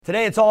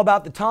Today it's all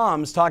about the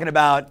Toms, talking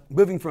about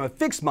moving from a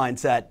fixed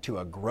mindset to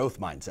a growth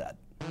mindset.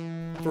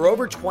 For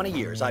over 20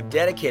 years, I've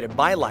dedicated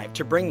my life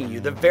to bringing you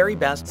the very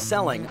best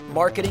selling,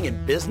 marketing,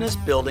 and business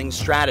building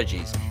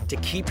strategies to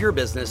keep your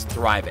business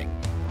thriving.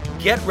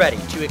 Get ready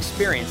to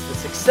experience the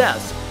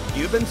success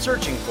you've been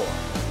searching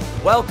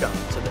for. Welcome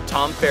to the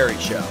Tom Ferry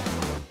Show.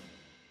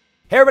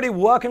 Hey everybody,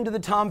 welcome to the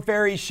Tom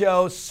Ferry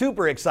Show.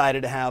 Super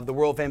excited to have the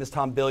world famous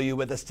Tom Bilyeu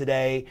with us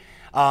today.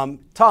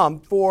 Tom,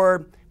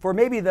 for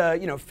maybe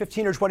the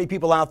 15 or 20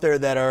 people out there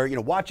that are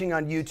watching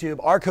on YouTube,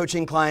 our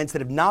coaching clients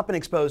that have not been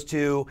exposed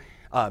to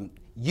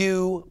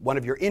you, one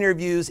of your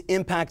interviews,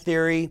 Impact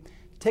Theory,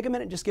 take a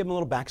minute and just give them a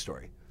little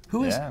backstory.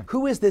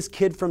 Who is this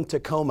kid from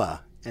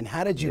Tacoma, and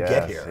how did you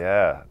get here?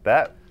 Yeah,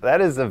 that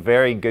is a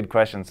very good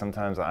question.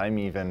 Sometimes I'm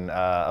even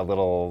a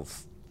little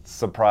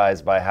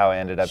surprised by how I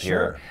ended up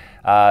here.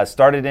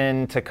 Started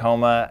in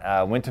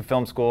Tacoma, went to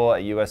film school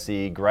at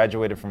USC,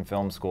 graduated from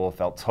film school,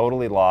 felt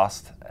totally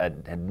lost,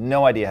 had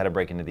no idea how to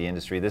break into the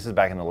industry. This is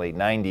back in the late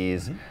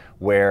 90s,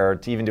 where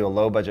to even do a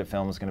low budget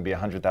film was gonna be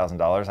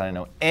 $100,000. I didn't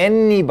know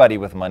anybody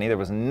with money. There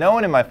was no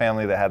one in my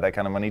family that had that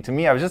kind of money. To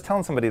me, I was just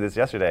telling somebody this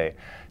yesterday,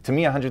 to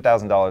me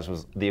 $100,000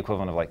 was the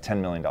equivalent of like $10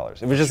 million.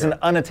 It was just an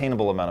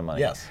unattainable amount of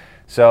money. Yes.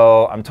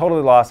 So I'm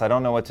totally lost, I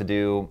don't know what to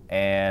do,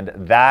 and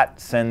that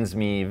sends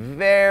me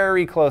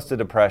very close to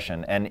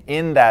depression. And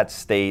in that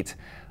state,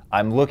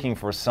 I'm looking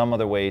for some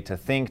other way to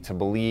think, to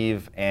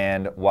believe,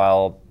 and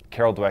while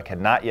Carol Dweck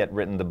had not yet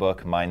written the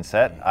book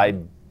Mindset, I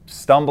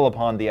stumble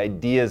upon the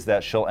ideas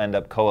that she'll end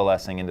up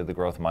coalescing into the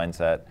growth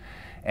mindset.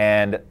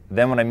 And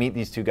then when I meet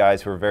these two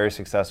guys who are very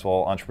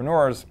successful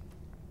entrepreneurs,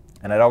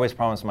 and I'd always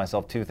promised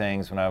myself two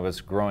things when I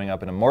was growing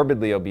up in a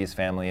morbidly obese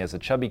family as a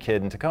chubby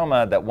kid in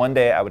Tacoma, that one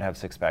day I would have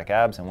six-pack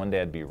abs and one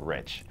day I'd be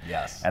rich.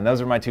 Yes. And those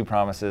are my two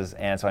promises.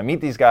 And so I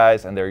meet these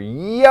guys and they're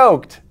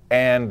yoked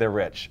and they're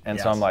rich. And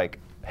so I'm like,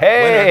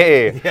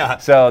 hey! Yeah.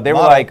 So they were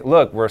like,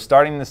 look, we're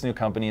starting this new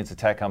company. It's a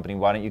tech company.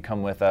 Why don't you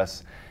come with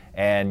us?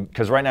 And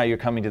because right now you're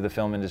coming to the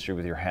film industry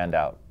with your hand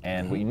out.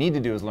 And what you need to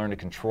do is learn to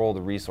control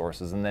the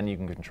resources, and then you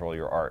can control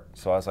your art.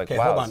 So I was like,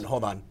 wow.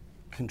 Hold on.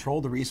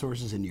 Control the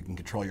resources and you can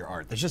control your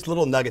art. There's just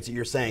little nuggets that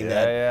you're saying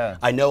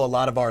I know a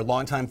lot of our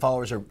longtime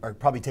followers are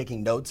probably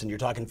taking notes, and you're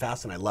talking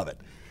fast, and I love it.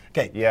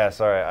 Okay. Yeah,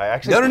 sorry. I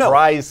actually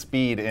prize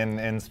speed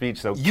in speech,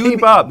 so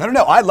keep up.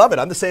 No, I love it.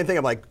 I'm the same thing.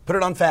 I'm like, put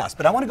it on fast.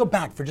 But I want to go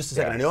back for just a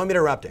second. I know I'm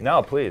interrupting.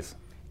 No, please.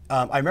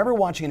 I remember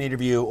watching an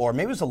interview, or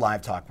maybe it was a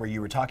live talk, where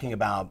you were talking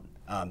about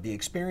the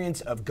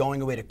experience of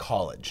going away to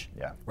college.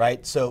 Yeah.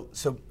 Right?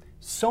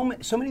 So many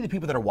of the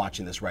people that are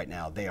watching this right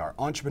now, they are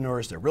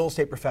entrepreneurs, they're real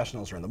estate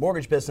professionals, or in the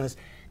mortgage business.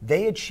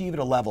 They achieve at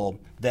a level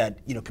that,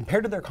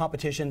 compared to their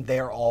competition, they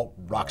are all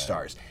rock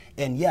stars.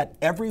 And yet,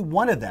 every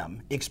one of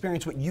them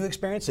experience what you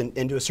experienced, and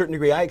to a certain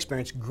degree I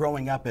experienced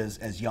growing up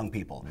as young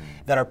people.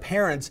 That our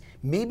parents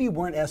maybe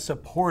weren't as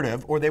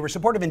supportive, or they were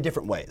supportive in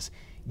different ways.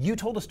 You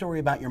told a story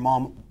about your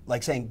mom,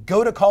 like saying,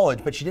 go to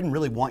college, but she didn't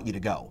really want you to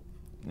go.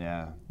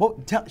 Yeah.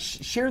 Well,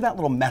 share that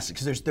little message,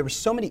 because there were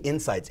so many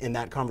insights in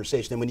that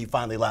conversation, and when you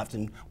finally left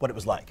and what it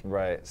was like.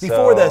 Right.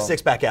 Before the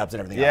six-pack abs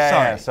and everything else.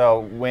 Sorry. Yeah. So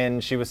when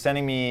she was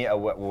sending me,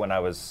 when I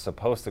was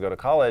supposed to go to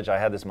college, I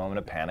had this moment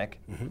of panic.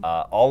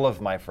 All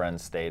of my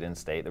friends stayed in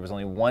state. There was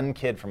only one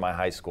kid from my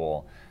high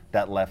school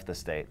that left the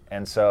state.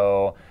 And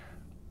so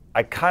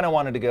I kind of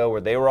wanted to go where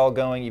they were all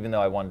going, even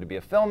though I wanted to be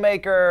a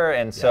filmmaker.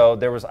 And so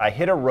I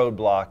hit a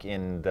roadblock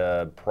in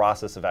the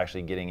process of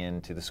actually getting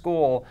into the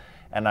school.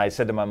 And I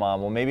said to my mom,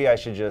 well, maybe I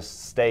should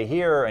just stay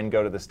here and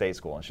go to the state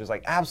school. And she was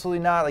like, absolutely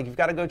not. Like, you've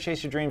got to go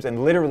chase your dreams,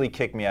 and literally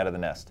kicked me out of the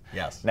nest.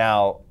 Yes.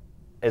 Now,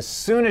 as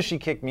soon as she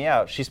kicked me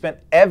out, she spent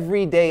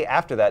every day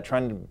after that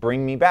trying to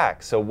bring me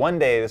back. So one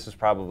day, this was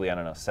probably, I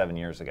don't know, 7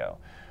 years ago,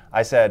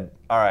 I said,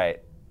 all right,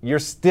 you're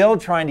still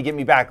trying to get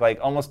me back, like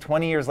almost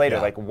 20 years later.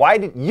 Like,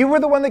 you were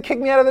the one that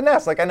kicked me out of the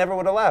nest. Like, I never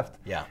would have left.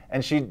 Yeah.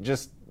 And she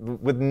just,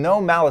 with no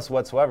malice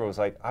whatsoever, was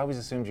like, I always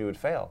assumed you would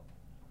fail.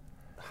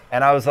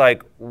 And I was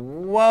like,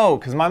 whoa,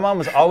 because my mom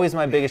was always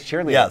my biggest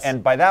cheerleader. Yes.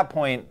 And by that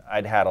point,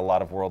 I'd had a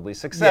lot of worldly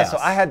success. So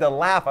I had to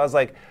laugh. I was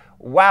like,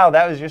 wow,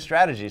 that was your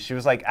strategy. She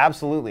was like,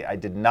 absolutely. I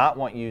did not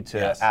want you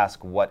to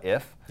ask what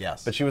if.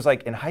 Yes. But she was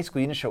like, in high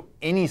school, you didn't show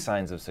any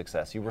signs of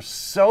success. You were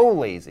so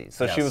lazy.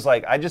 So she was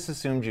like, I just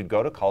assumed you'd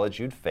go to college,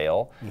 you'd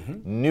fail,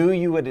 knew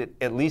you would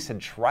at least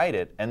had tried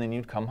it, and then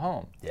you'd come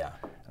home. Yeah.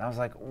 And I was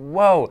like,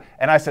 whoa.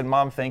 And I said,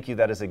 Mom, thank you.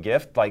 That is a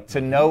gift. Like,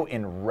 to know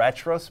in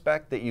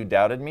retrospect that you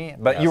doubted me,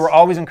 but you were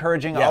always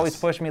encouraging, always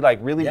pushed me, like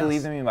really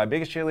believed in me, my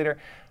biggest cheerleader,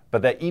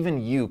 but that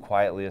even you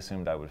quietly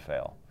assumed I would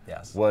fail.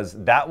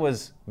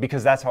 Was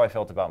because that's how I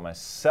felt about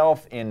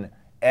myself in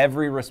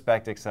every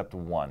respect except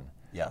one.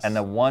 And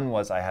the one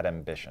was I had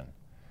ambition.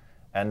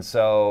 And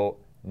so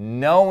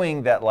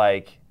knowing that,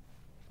 like,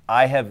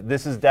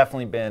 this has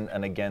definitely been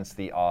an against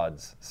the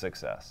odds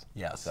success.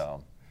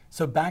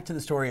 So back to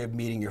the story of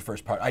meeting your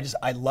first partner.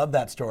 I love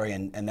that story,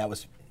 and that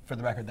was For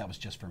the record, that was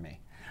just for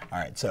me. All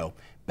right, so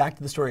back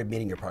to the story of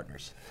meeting your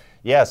partners.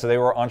 Yeah, so they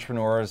were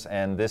entrepreneurs,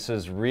 and this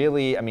is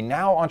really, I mean,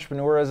 now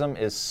entrepreneurism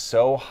is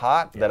so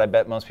hot that I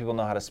bet most people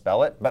know how to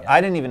spell it, but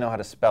I didn't even know how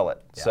to spell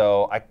it.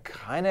 So I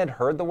kind of had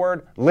heard the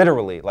word,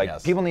 literally,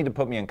 like people need to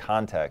put me in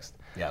context.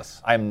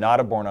 Yes. I am not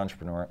a born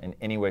entrepreneur in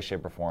any way,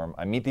 shape, or form.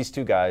 I meet these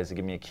two guys, they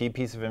give me a key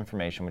piece of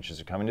information, which is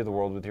you're coming to the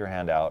world with your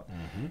hand out.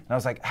 And I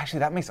was like,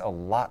 actually, that makes a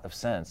lot of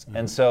sense.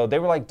 And so they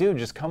were like, dude,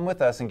 just come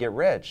with us and get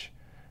rich.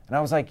 And I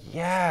was like,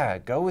 yeah,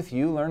 go with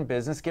you, learn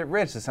business, get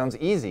rich. This sounds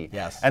easy.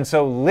 Yes. And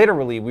so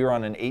literally, we were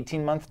on an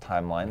 18-month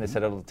timeline. They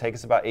said it'll take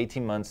us about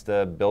 18 months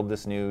to build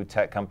this new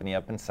tech company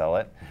up and sell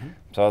it.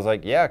 So I was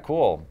like, yeah,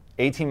 cool.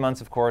 18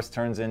 months, of course,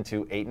 turns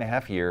into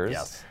 8.5 years.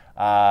 Yes.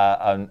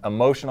 An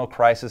emotional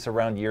crisis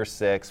around year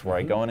 6 where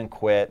I go in and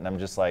quit, and I'm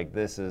just like,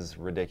 this is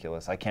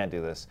ridiculous. I can't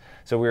do this.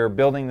 So we were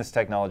building this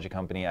technology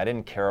company. I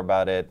didn't care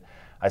about it.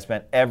 I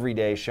spent every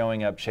day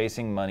showing up,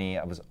 chasing money.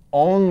 I was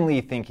only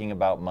thinking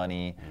about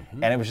money,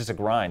 and it was just a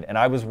grind. And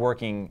I was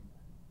working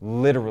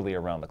literally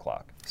around the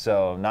clock.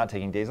 So not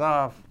taking days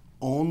off.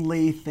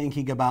 Only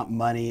thinking about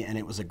money, and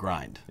it was a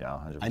grind. Yeah,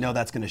 100%. I know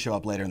that's going to show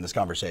up later in this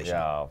conversation.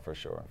 Yeah, for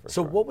sure.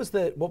 So what was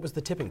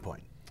the tipping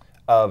point?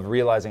 Of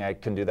realizing I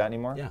couldn't do that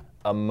anymore? Yeah.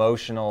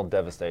 Emotional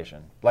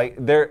devastation. Like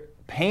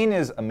pain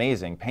is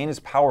amazing. Pain is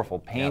powerful.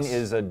 Pain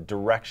is a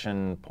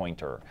direction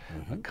pointer,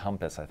 a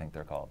compass, I think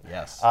they're called.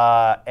 Yes.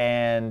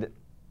 And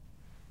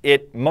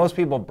most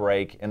people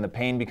break, and the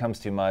pain becomes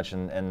too much,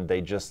 and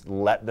they just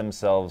let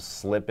themselves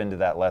slip into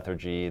that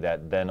lethargy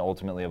that then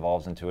ultimately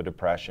evolves into a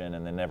depression,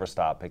 and they never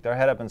stop. Pick their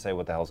head up and say,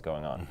 what the hell's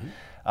going on?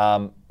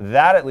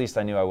 That at least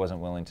I knew I wasn't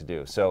willing to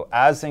do. So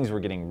as things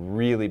were getting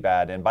really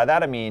bad, and by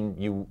that I mean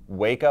you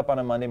wake up on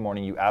a Monday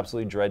morning, you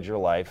absolutely dread your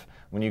life.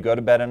 When you go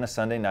to bed on a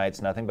Sunday night,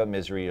 it's nothing but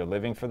misery. You're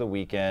living for the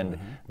weekend.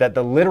 That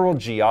the literal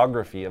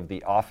geography of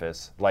the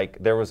office, like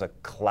there was a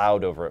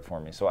cloud over it for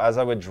me. So as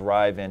I would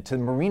drive into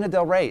Marina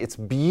Del Rey, it's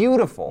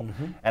beautiful.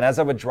 And as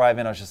I would drive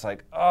in, I was just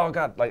like, oh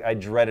God, like I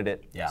dreaded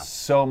it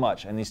so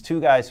much. And these two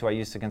guys who I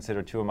used to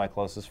consider two of my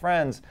closest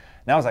friends,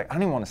 now I was like, I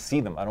don't even want to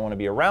see them. I don't want to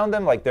be around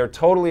them. Like they're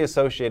totally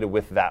associated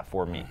with that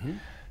for me.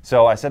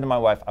 So I said to my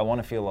wife, I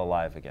want to feel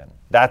alive again.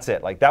 That's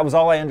it. Like that was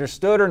all I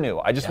understood or knew.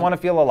 I just want to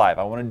feel alive.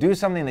 I want to do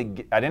something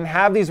that, I didn't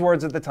have these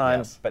words at the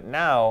time, but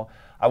now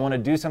I want to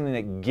do something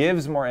that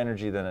gives more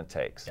energy than it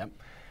takes.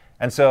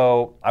 And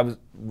so I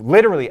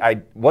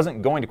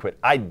wasn't going to quit.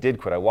 I did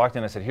quit. I walked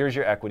in, I said, here's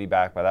your equity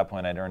back. By that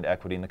point, I'd earned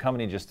equity in the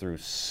company just through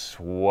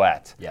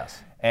sweat.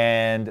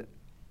 And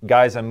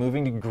guys, I'm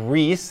moving to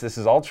Greece. This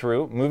is all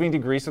true. Moving to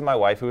Greece with my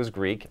wife, who is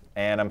Greek,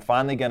 and I'm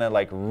finally gonna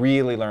like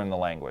really learn the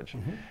language.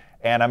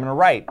 And I'm gonna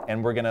write,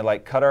 and we're gonna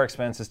like cut our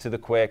expenses to the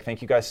quick.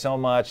 Thank you guys so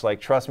much.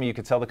 Like, trust me, you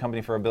could sell the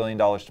company for $1 billion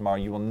tomorrow.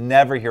 You will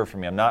never hear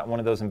from me. I'm not one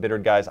of those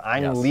embittered guys.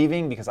 I'm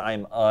leaving because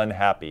I'm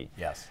unhappy.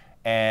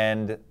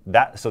 And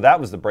so that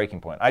was the breaking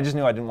point. I just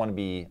knew I didn't want to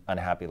be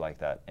unhappy like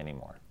that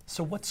anymore.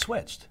 So what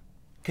switched?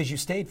 Because you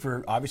stayed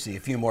for obviously a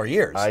few more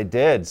years. I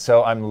did.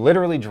 So I'm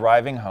literally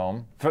driving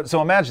home.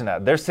 So imagine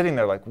that. They're sitting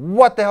there like,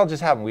 what the hell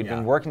just happened? We'd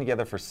been working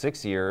together for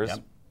 6 years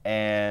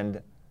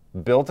and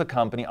built a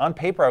company. On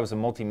paper, I was a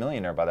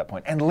multimillionaire by that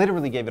point and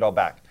literally gave it all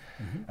back.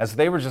 And so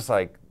they were just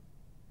like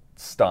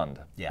stunned.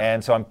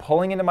 And so I'm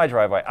pulling into my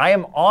driveway. I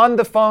am on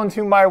the phone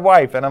to my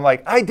wife and I'm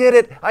like, I did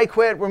it. I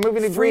quit. We're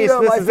moving to Greece.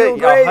 This is it.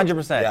 Yeah,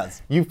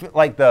 100%. You feel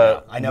like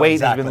the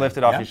weight has been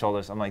lifted off your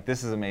shoulders. I'm like,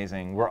 this is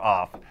amazing. We're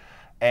off.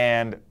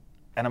 And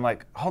I'm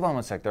like, hold on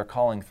one sec, they're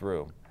calling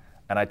through.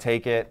 And I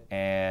take it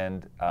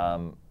and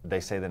they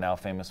say the now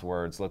famous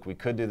words, look, we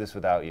could do this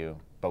without you,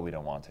 but we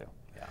don't want to.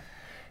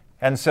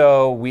 And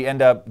so we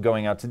end up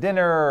going out to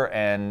dinner,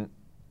 and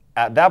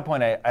at that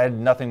point I had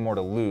nothing more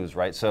to lose,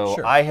 right?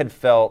 So I had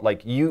felt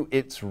like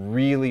it's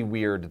really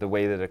weird the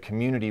way that a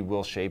community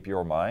will shape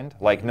your mind.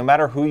 Like no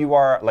matter who you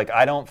are, like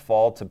I don't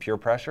fall to peer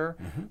pressure,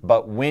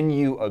 but when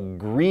you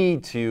agree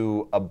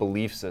to a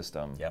belief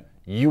system,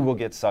 you will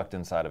get sucked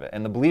inside of it.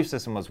 And the belief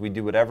system was we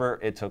do whatever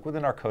it took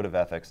within our code of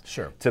ethics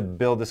to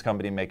build this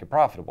company and make it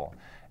profitable.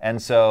 And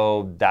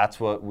so that's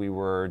what we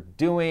were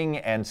doing.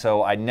 And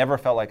so I never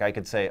felt like I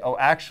could say, oh,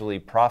 actually,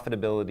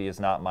 profitability is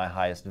not my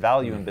highest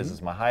value in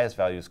business. My highest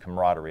value is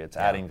camaraderie. It's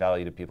adding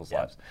value to people's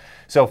lives.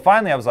 So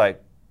finally, I was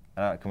like,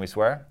 can we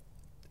swear?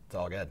 It's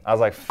all good. I was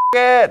like, F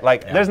it.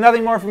 Like, there's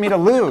nothing more for me to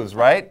lose,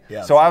 right?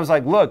 So I was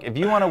like, look, if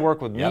you want to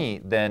work with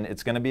me, then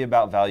it's going to be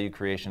about value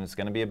creation. It's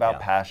going to be about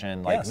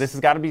passion. Like, this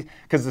has got to be,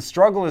 because the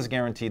struggle is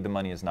guaranteed, the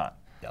money is not.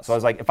 So I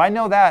was like, if I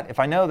know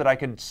that I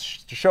could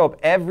show up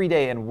every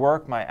day and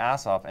work my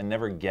ass off and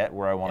never get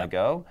where I want to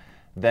go,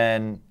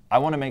 then I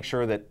want to make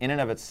sure that in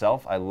and of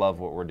itself, I love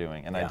what we're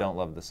doing and I don't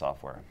love the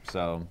software.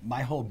 So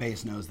my whole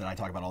base knows that I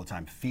talk about all the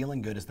time,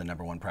 feeling good is the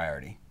 #1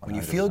 priority. When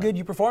you feel good,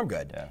 you perform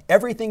good.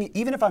 Everything,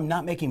 even if I'm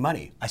not making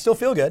money, I still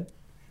feel good,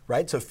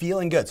 right? So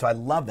feeling good. So I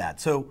love that.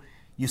 So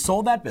you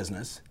sold that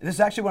business. This is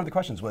actually one of the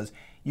questions was,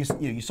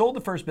 you sold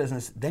the first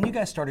business, then you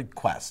guys started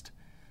Quest.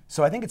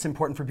 So I think it's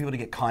important for people to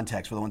get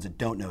context for the ones that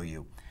don't know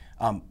you.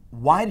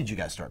 Why did you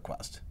guys start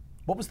Quest?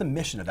 What was the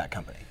mission of that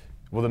company?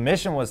 Well, the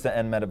mission was to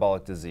end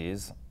metabolic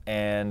disease.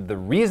 And the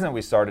reason that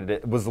we started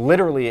it was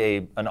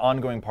literally an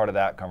ongoing part of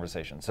that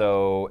conversation.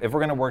 So if we're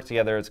going to work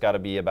together, it's got to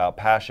be about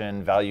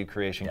passion, value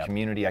creation,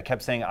 community. I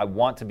kept saying I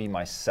want to be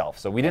myself.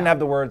 So we didn't have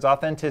the words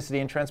authenticity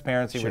and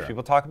transparency, which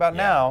people talk about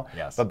now.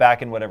 But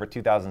back in whatever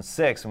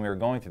 2006, when we were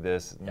going through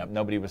this,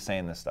 nobody was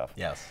saying this stuff.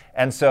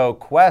 And so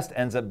Quest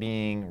ends up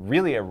being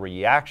really a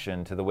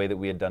reaction to the way that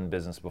we had done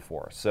business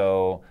before.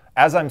 So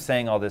as I'm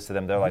saying all this to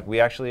them, they're like, we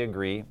actually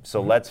agree.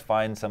 So let's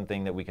find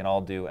something that we can all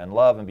do and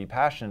love and be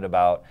passionate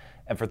about.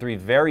 And for three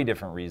very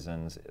different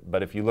reasons.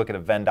 But if you look at a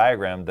Venn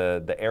diagram,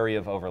 the area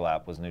of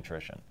overlap was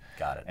nutrition.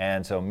 Got it.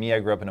 And so me, I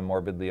grew up in a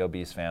morbidly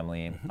obese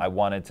family. I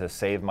wanted to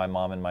save my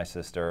mom and my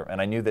sister.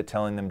 And I knew that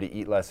telling them to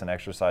eat less and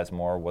exercise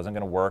more wasn't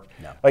going to work.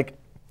 Like,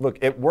 look,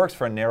 it works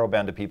for a narrow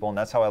band of people, and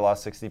that's how I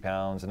lost 60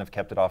 pounds and have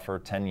kept it off for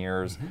 10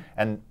 years.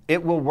 And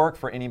it will work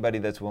for anybody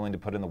that's willing to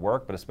put in the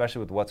work, but especially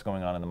with what's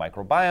going on in the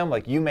microbiome.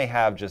 Like, you may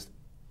have just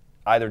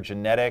either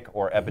genetic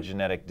or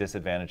epigenetic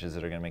disadvantages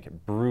that are going to make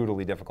it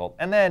brutally difficult.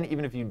 And then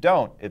even if you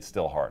don't, it's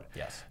still hard.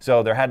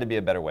 So there had to be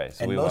a better way.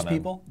 So and most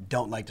people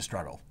don't like to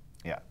struggle.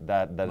 Yeah,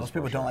 that is most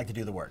people don't like to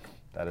do the work.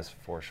 That is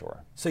for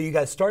sure. So you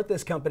guys start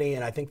this company,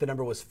 and I think the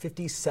number was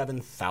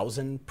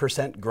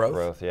 57,000% growth.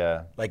 Growth,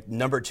 yeah. Like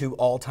number 2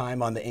 all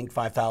time on the Inc.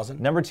 5000.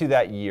 Number 2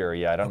 that year,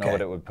 yeah. I don't know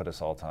what it would put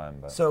us all time,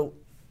 but so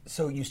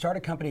you start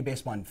a company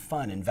based on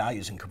fun and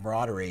values and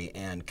camaraderie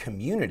and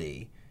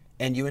community,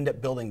 and you end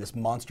up building this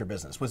monster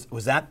business.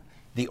 Was that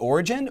the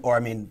origin? Or,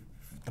 I mean,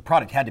 the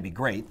product had to be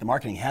great, the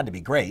marketing had to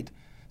be great.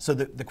 So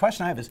the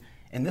question I have is,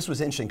 and this was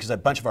interesting because a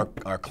bunch of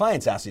our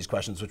clients asked these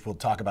questions, which we'll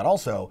talk about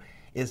also,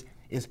 is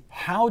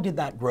how did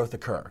that growth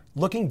occur?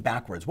 Looking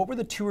backwards, what were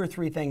the 2 or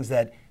 3 things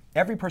that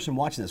every person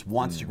watching this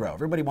wants to grow?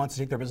 Everybody wants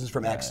to take their business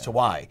from X to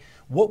Y.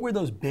 What were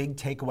those big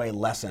takeaway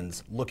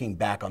lessons looking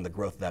back on the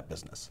growth of that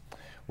business?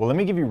 Well, let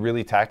me give you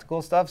really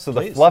tactical stuff. So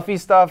the fluffy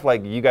stuff,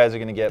 like you guys are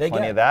going to get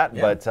plenty of that.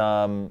 Yeah. But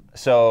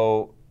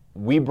so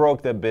we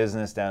broke the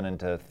business down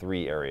into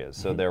 3 areas.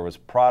 So there was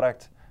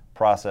product,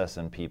 process,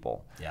 and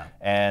people.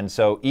 And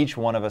so each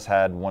one of us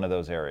had one of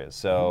those areas.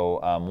 So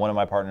one of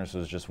my partners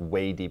was just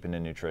way deep into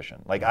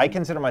nutrition. Like I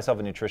consider myself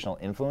a nutritional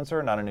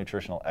influencer, not a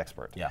nutritional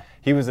expert.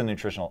 He was a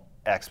nutritional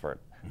expert.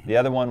 The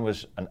other one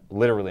was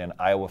literally an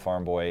Iowa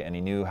farm boy, and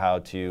he knew how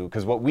to,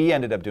 because what we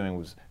ended up doing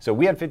was, so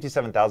we had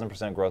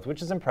 57,000% growth,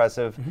 which is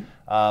impressive,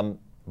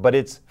 but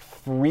it's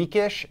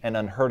freakish and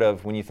unheard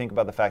of when you think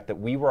about the fact that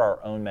we were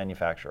our own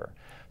manufacturer.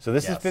 So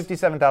this is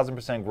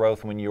 57,000%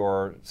 growth when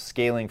you're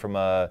scaling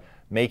from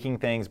making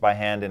things by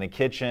hand in a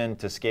kitchen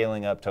to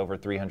scaling up to over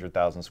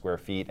 300,000 square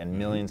feet and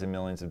millions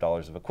of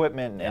dollars of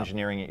equipment and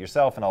engineering it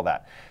yourself and all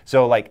that.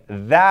 So like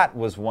that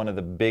was one of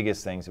the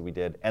biggest things that we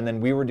did. And then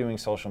we were doing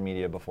social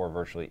media before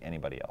virtually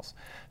anybody else.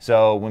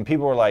 So when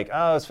people were like,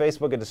 oh, is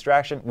Facebook a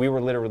distraction? We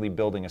were literally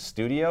building a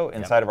studio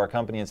inside of our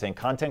company and saying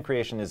content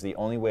creation is the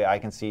only way I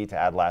can see to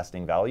add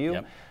lasting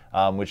value.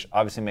 Which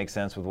obviously makes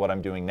sense with what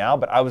I'm doing now,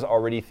 but I was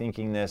already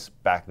thinking this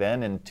back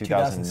then in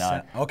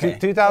 2009.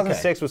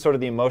 2006 was sort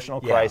of the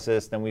emotional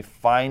crisis. Then we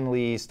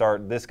finally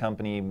start this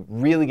company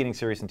really getting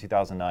serious in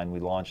 2009. We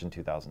launched in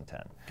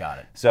 2010. Got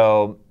it.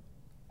 So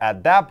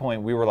at that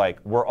point, we were like,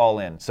 we're all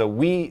in. So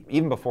we,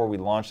 even before we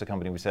launched the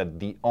company, we said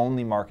the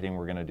only marketing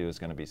we're going to do is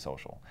going to be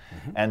social.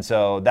 And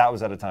so that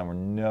was at a time where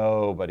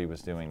nobody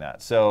was doing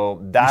that. So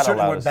that you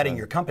certainly allowed were us betting to,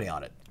 your company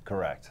on it.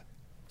 Correct.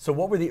 So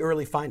what were the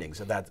early findings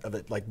of that? Of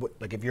it, like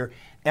if you're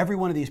every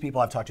one of these people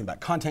I've talked to about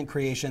content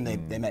creation,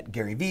 they met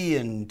Gary Vee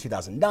in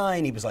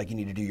 2009. He was like, you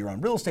need to do your own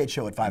real estate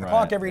show at 5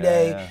 o'clock every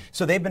day.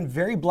 So they've been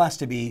very blessed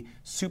to be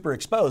super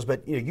exposed.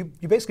 But you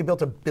basically built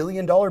 $1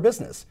 billion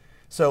business.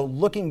 So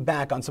looking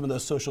back on some of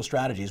those social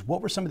strategies,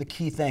 what were some of the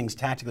key things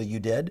tactically you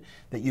did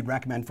that you'd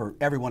recommend for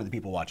every one of the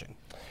people watching?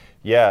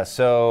 Yeah,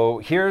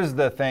 so here's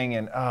the thing,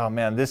 and oh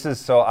man, this is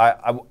so,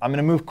 I'm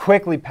gonna move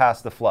quickly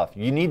past the fluff.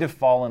 You need to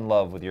fall in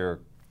love with your,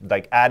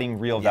 like adding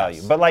real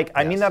value. But like,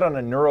 I mean that on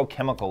a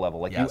neurochemical level.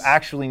 Like you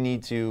actually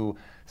need to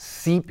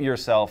seep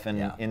yourself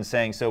in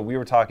saying, so we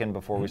were talking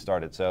before we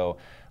started. So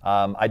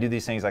I do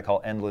these things I call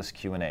endless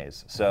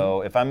Q&As. So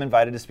if I'm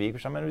invited to speak,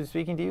 which I'm going to be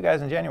speaking to you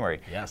guys in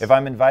January. If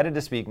I'm invited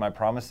to speak, my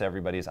promise to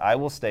everybody is I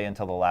will stay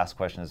until the last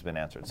question has been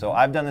answered. So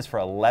I've done this for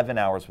 11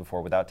 hours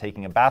before without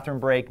taking a bathroom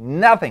break,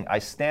 nothing. I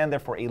stand there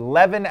for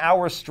 11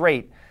 hours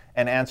straight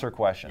and answer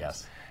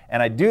questions.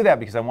 And I do that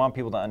because I want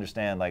people to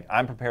understand, like,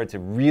 I'm prepared to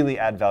really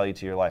add value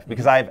to your life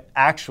because I've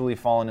actually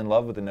fallen in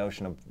love with the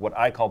notion of what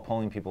I call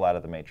pulling people out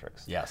of the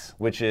matrix.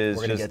 Which is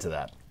we're going to get to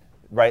that.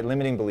 Right,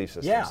 limiting belief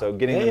systems. So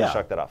getting them to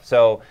shuck that off.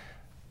 So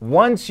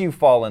once you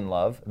fall in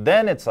love,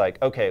 then it's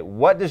like, okay,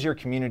 what does your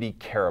community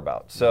care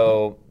about?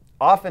 So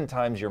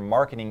oftentimes your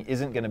marketing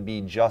isn't going to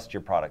be just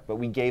your product, but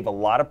we gave a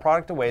lot of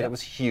product away that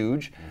was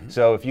huge.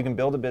 So if you can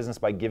build a business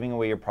by giving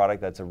away your product,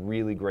 that's a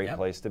really great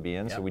place to be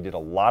in. So we did a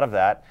lot of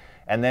that.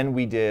 And then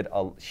we did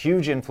a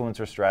huge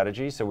influencer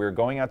strategy. So we were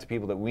going out to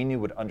people that we knew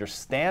would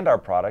understand our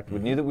product, we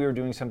knew that we were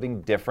doing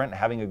something different.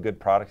 Having a good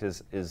product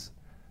is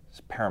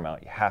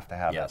paramount. You have to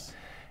have it.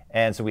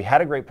 And so we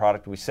had a great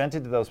product, we sent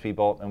it to those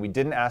people, and we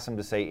didn't ask them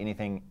to say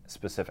anything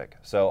specific.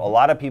 So a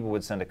lot of people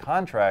would send a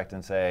contract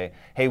and say,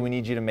 hey, we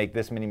need you to make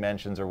this many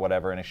mentions or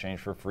whatever in exchange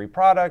for a free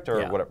product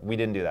or whatever. We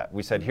didn't do that.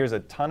 We said, here's a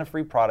ton of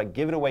free product,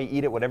 give it away,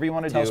 eat it, whatever you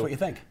want to do. Tell us what you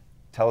think.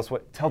 Tell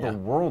the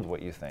world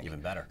what you think.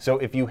 Even better. So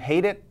if you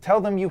hate it, tell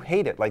them you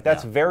hate it. Like,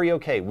 that's very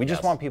okay. We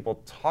just want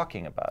people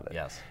talking about it.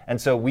 Yes. And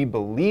so we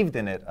believed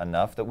in it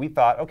enough that we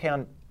thought, okay,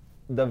 on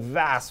the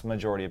vast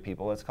majority of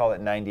people, let's call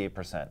it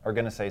 98%, are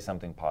going to say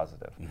something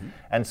positive.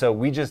 And so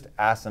we just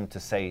asked them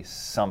to say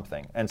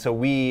something. And so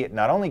we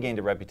not only gained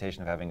a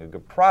reputation of having a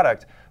good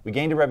product, we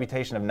gained a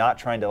reputation of not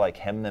trying to like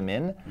hem them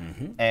in.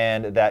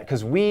 And that,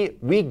 because we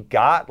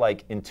got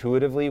like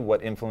intuitively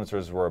what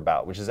influencers were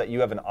about, which is that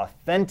you have an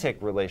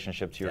authentic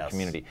relationship to your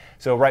community.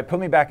 So put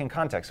me back in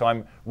context. So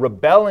I'm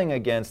rebelling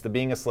against the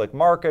being a slick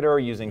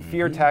marketer, using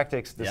fear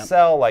tactics to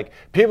sell, like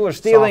people are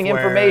stealing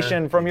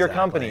information from your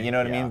company, you know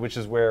what I mean? Which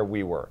is where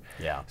we were.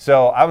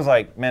 So I was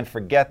like, man,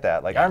 forget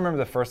that. Like I remember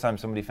the first time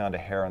somebody found a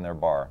hair in their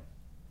bar.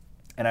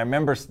 And I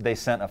remember they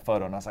sent a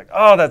photo and I was like,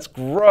 oh, that's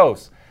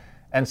gross.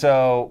 And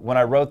so when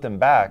I wrote them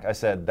back, I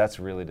said, that's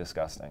really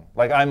disgusting.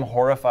 Like, I'm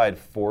horrified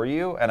for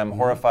you, and I'm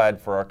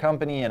horrified for our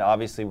company, and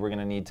obviously we're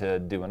gonna need to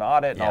do an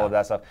audit and all of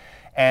that stuff.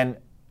 And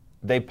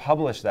they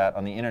published that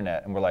on the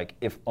internet, and were like,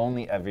 if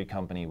only every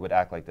company would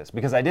act like this.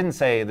 Because I didn't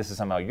say this is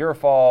somehow your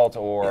fault,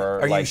 or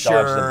like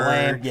dodge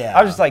the blame.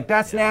 I was just like,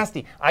 that's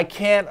nasty. I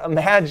can't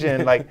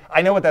imagine, like,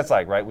 I know what that's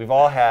like, right? We've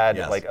all had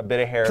like a bit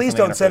of hair. Please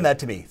don't send that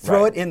to me.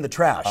 Throw it in the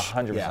trash.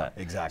 100%. Yeah,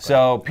 exactly.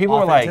 So people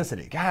were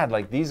like, God,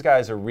 like these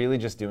guys are really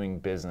just doing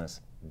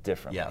business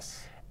differently.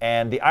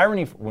 And the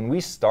irony, when we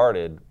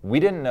started,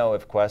 we didn't know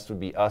if Quest would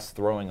be us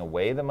throwing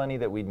away the money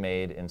that we'd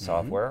made in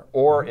software,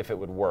 or if it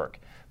would work.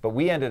 But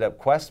we ended up,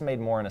 Quest made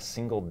more in a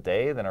single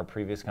day than our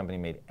previous company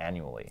made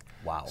annually.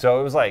 Wow. So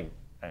it was like,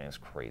 I mean, it's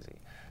crazy.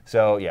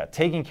 So yeah,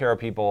 taking care of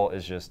people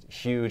is just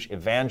huge.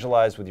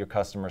 Evangelize with your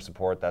customer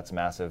support, that's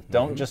massive.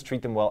 Don't just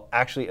treat them well,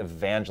 actually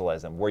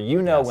evangelize them. Where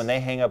you know when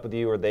they hang up with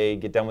you or they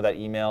get done with that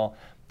email,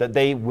 that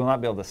they will not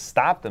be able to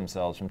stop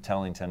themselves from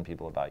telling 10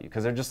 people about you.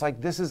 Because they're just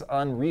like, this is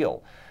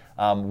unreal.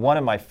 One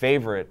of my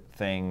favorite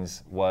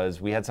things was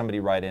we had somebody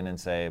write in and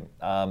say,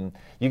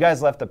 you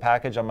guys left the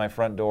package on my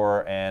front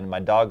door and my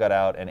dog got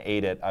out and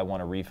ate it, I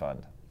want a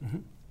refund.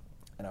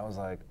 And I was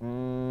like,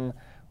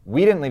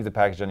 we didn't leave the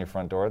package on your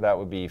front door, that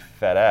would be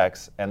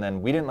FedEx, and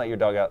then we didn't let your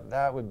dog out,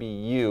 that would be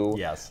you.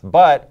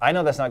 But I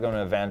know that's not going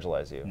to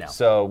evangelize you.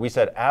 So we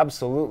said,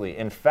 absolutely.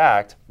 In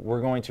fact,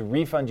 we're going to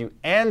refund you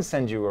and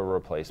send you a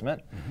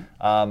replacement,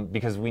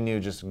 because we knew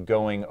just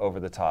going over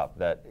the top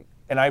that.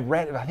 And I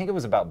read, I think it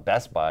was about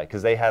Best Buy,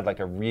 because they had like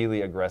a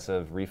really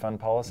aggressive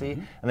refund policy.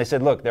 And they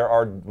said, look, there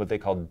are what they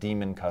call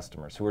demon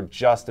customers who are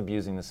just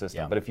abusing the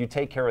system. But if you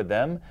take care of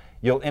them,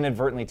 you'll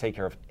inadvertently take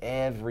care of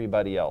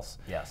everybody else.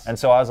 And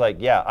so I was like,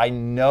 yeah, I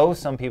know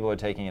some people are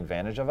taking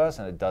advantage of us,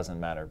 and it doesn't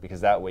matter, because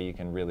that way you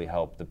can really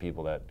help the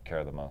people that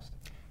care the most.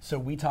 So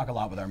we talk a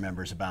lot with our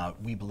members about,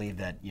 we believe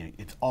that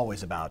it's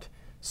always about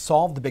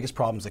solve the biggest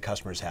problems that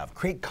customers have.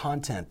 Create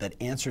content that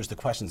answers the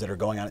questions that are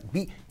going on.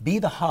 Be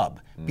the hub.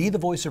 Be the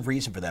voice of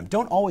reason for them.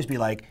 Don't always be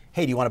like,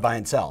 hey, do you want to buy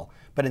and sell?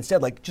 But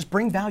instead, like, just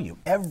bring value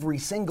every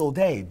single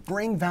day.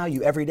 Bring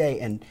value every day,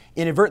 and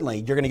inadvertently,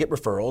 you're going to get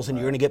referrals and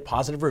you're going to get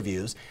positive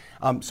reviews.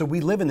 So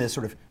we live in this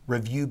sort of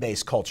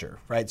review-based culture,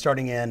 right?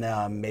 Starting in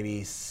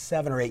maybe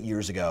 7 or 8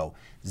 years ago,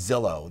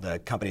 Zillow, the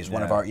company, is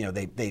one of our,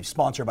 they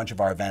sponsor a bunch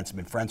of our events, have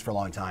been friends for a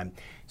long time.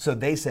 So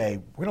they say,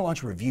 we're going to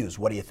launch reviews.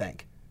 What do you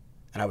think?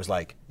 And I was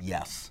like,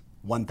 yes,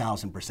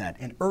 1,000%.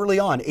 And early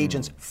on,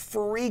 agents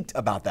freaked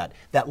about that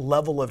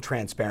level of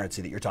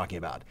transparency that you're talking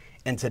about.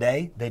 And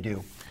today, they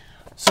do.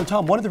 So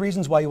Tom, one of the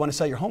reasons why you want to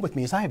sell your home with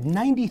me is I have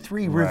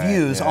 93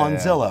 reviews on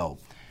Zillow.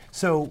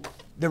 So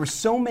there were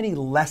so many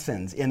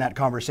lessons in that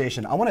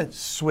conversation. I want to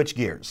switch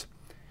gears.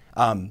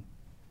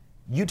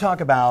 You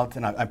talk about,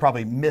 and I'm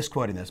probably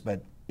misquoting this,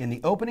 but in the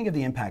opening of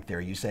the Impact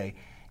Theory, you say,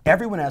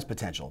 everyone has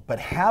potential, but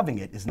having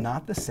it is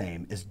not the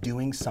same as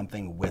doing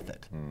something with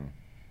it.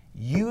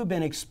 You have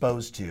been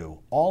exposed to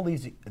all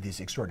these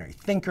extraordinary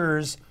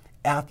thinkers,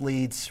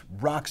 athletes,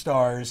 rock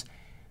stars,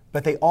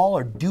 but they all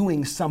are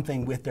doing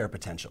something with their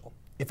potential.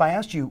 If I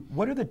asked you,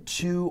 what are the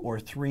 2 or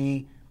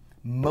 3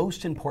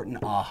 most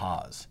important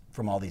ahas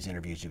from all these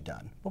interviews you've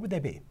done, what would they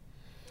be?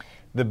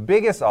 The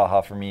biggest aha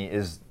for me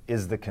is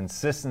the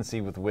consistency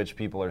with which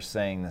people are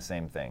saying the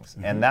same things.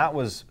 And that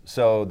was,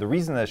 so the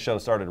reason the show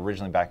started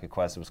originally back at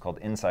Quest, it was called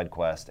Inside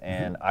Quest,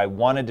 and I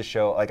wanted to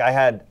show, like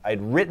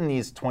I'd written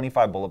these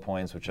 25 bullet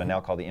points, which I now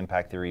call the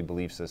Impact Theory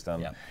belief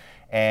system.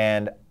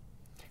 And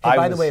hey,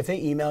 by the way, if they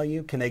email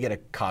you, can they get a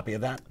copy of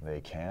that?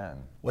 They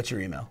can. What's your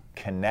email?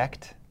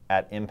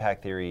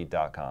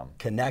 connect@impacttheory.com.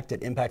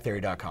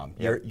 Connect@impacttheory.com.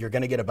 You're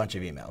going to get a bunch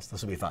of emails.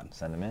 This will be fun.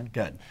 Send them in.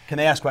 Good. Can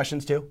they ask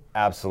questions too?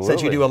 Absolutely.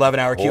 Since you do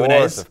 11-hour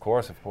Q&As? Of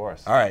course.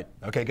 All right.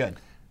 Okay, good.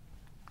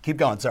 Keep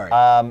going. Sorry.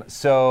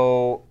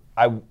 So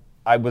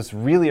I was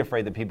really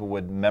afraid that people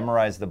would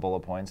memorize the bullet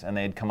points and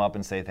they'd come up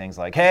and say things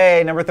like,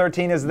 hey, number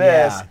 13 is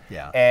this,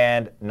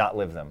 and not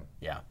live them.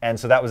 Yeah. And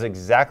so that was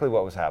exactly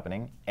what was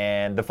happening.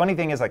 And the funny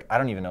thing is, like, I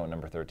don't even know what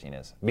number 13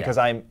 is because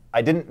I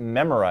didn't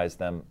memorize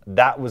them.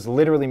 That was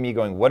literally me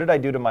going, what did I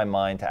do to my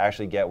mind to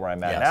actually get where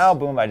I'm at now?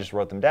 Boom, I just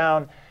wrote them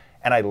down.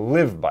 And I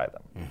lived by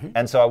them.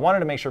 And so I wanted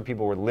to make sure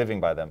people were living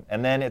by them.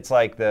 And then it's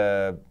like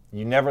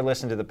you never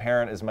listen to the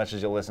parent as much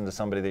as you'll listen to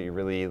somebody that you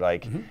really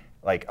like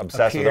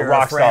obsessed with, a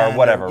rock star or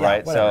whatever,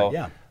 right?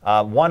 Whatever,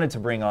 so wanted to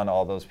bring on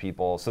all those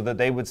people so that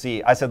they would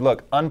see. I said,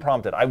 look,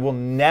 unprompted, I will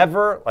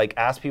never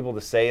ask people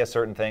to say a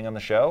certain thing on the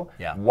show.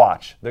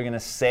 Watch. They're going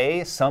to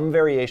say some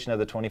variation of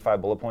the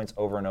 25 bullet points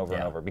over and over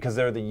and over because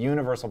they're the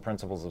universal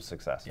principles of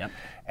success.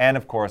 And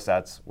of course,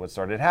 that's what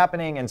started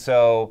happening. And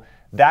so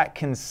that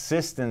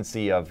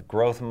consistency of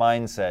growth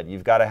mindset,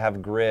 you've got to have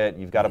grit,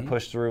 you've got to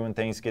push through when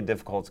things get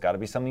difficult. It's got to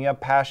be something you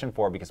have passion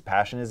for because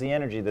passion is the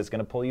energy that's going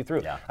to pull you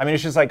through. I mean,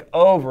 it's just like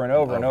over and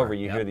over and over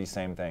you hear these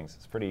same things.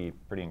 It's pretty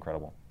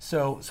incredible.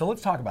 So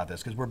let's talk about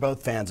this because we're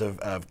both fans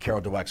of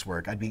Carol Dweck's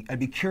work. I'd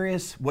be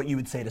curious what you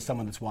would say to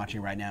someone that's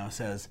watching right now who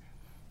says,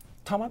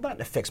 Tom, I'm not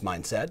in a fixed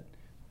mindset,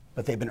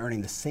 but they've been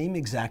earning the same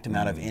exact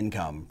amount of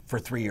income for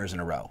 3 years in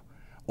a row.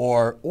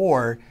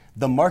 Or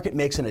the market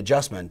makes an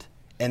adjustment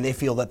and they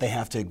feel that they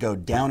have to go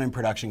down in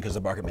production because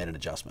the market made an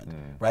adjustment,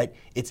 right?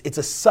 It's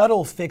a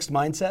subtle fixed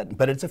mindset,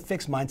 but it's a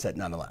fixed mindset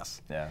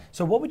nonetheless.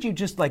 So what would you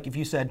just like if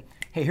you said,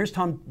 hey, here's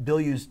Tom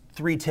Bilyeu's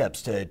 3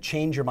 tips to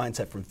change your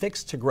mindset from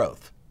fixed to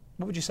growth?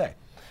 What would you say?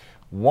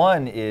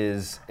 One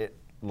is,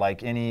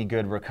 like any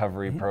good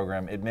recovery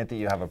program, admit that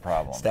you have a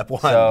problem. Step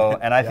 1. So,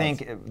 and I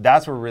think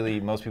that's where really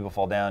most people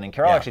fall down. And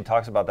Carol actually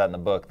talks about that in the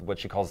book, what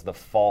she calls the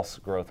false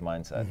growth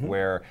mindset,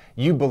 where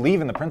you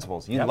believe in the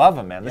principles. You love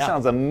them, man. This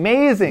sounds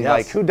amazing.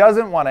 Like, who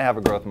doesn't want to have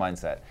a growth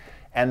mindset?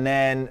 And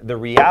then the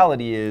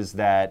reality is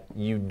that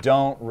you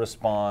don't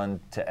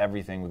respond to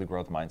everything with a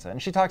growth mindset. And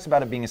she talks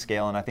about it being a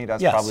scale, and I think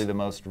that's probably the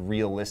most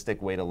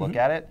realistic way to look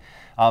at it.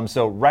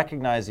 So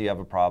recognize you have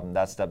a problem.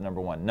 That's step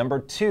number 1. Number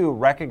 2,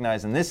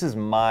 recognize, and this is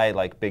my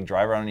big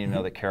driver. I don't even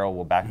know that Carol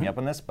will back me up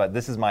on this, but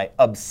this is my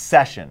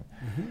obsession.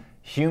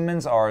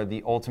 Humans are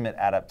the ultimate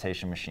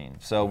adaptation machine.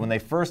 So when they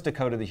first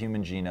decoded the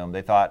human genome,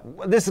 they thought,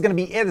 well, this is going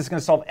to be it. This is going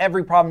to solve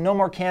every problem. No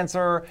more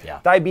cancer,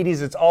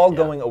 diabetes. It's all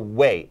going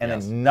away. And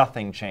then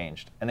nothing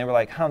changed. And they were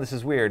like, huh, this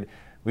is weird.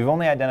 We've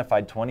only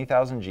identified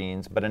 20,000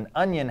 genes, but an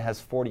onion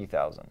has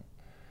 40,000.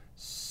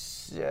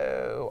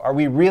 So are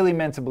we really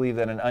meant to believe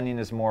that an onion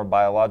is more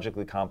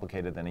biologically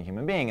complicated than a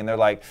human being? And they're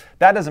like,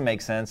 that doesn't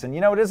make sense. And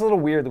it is a little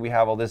weird that we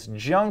have all this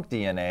junk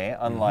DNA,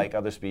 unlike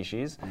other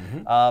species.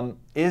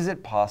 Is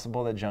it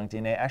possible that junk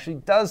DNA actually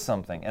does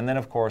something? And then,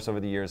 of course, over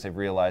the years, they've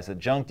realized that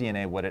junk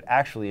DNA, what it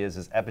actually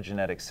is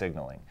epigenetic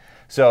signaling.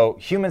 So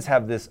humans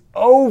have this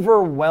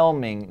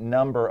overwhelming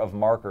number of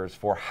markers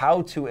for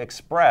how to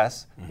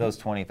express those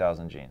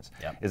 20,000 genes.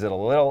 Is it a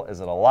little? Is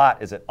it a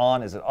lot? Is it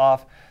on? Is it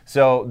off?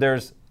 So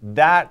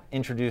that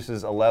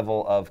introduces a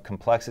level of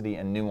complexity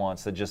and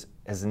nuance that just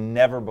has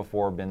never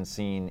before been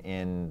seen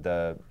in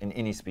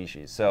any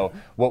species. So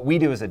what we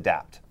do is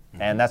adapt.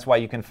 And that's why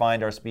you can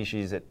find our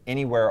species at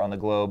anywhere on the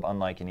globe,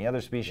 unlike any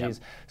other species.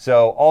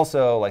 So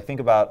also, think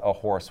about a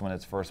horse when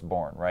it's first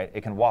born, right?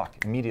 It can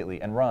walk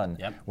immediately and run,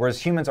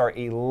 whereas humans are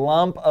a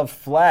lump of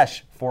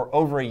flesh for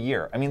over a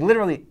year. I mean,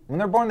 literally, when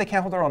they're born, they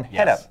can't hold their own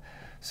head up.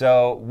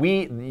 So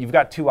you've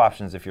got 2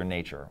 options if you're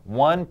nature.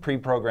 One,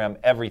 pre-program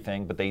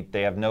everything, but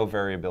they have no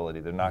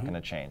variability. They're not going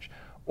to change.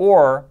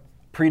 Or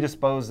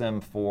predispose them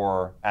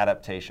for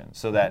adaptation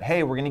so that,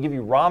 hey, we're going to give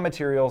you raw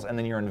materials and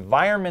then your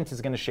environment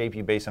is going to shape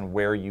you based on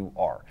where you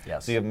are.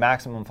 So you have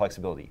maximum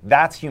flexibility.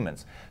 That's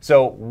humans.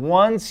 So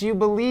once you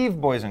believe,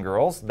 boys and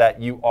girls,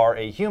 that you are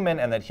a human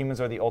and that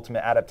humans are the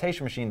ultimate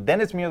adaptation machine, then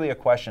it's merely a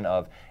question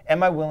of,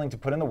 am I willing to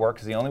put in the work?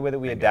 Because the only way that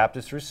we adapt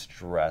is through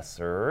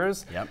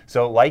stressors.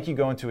 So like you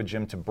go into a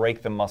gym to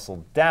break the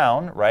muscle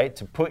down, right?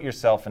 To put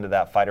yourself into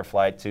that fight or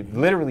flight, to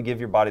literally give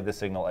your body the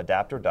signal,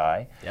 adapt or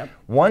die.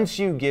 Once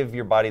you give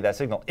your body that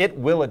signal, it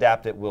will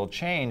adapt, it will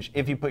change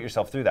if you put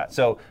yourself through that.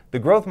 So the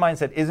growth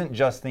mindset isn't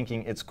just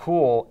thinking it's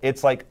cool,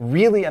 it's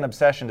really an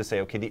obsession to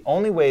say, okay, the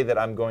only way that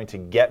I'm going to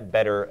get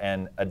better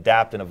and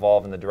adapt and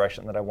evolve in the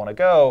direction that I want to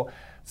go,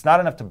 it's not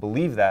enough to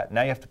believe that.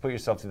 Now you have to put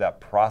yourself through that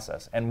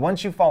process. And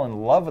once you fall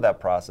in love with that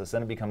process,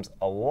 then it becomes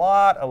a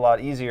lot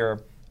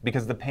easier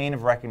because the pain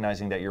of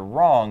recognizing that you're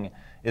wrong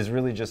is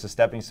really just a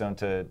stepping stone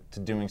to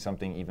doing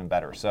something even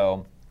better.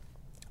 So,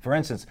 for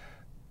instance,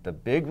 the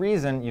big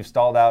reason you've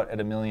stalled out at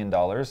 $1 million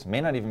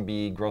may not even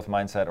be growth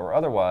mindset or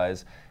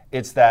otherwise.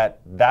 It's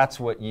that's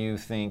what you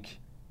think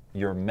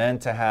you're meant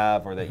to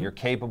have or that you're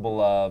capable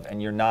of, and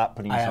you're not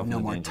putting yourself in the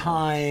danger. I have no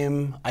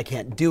more time, I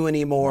can't do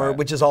anymore,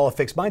 which is all a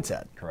fixed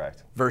mindset.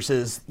 Correct.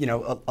 Versus,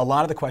 a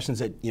lot of the questions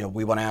that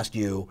we want to ask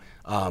you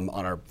on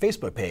our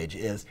Facebook page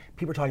is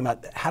people are talking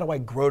about how do I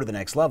grow to the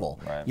next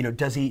level?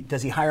 Does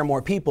he hire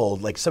more people?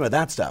 Like some of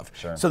that stuff.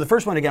 So the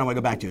first one, again, I want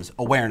to go back to is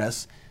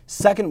awareness.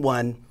 Second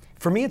one,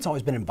 for me, it's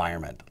always been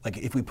environment. Like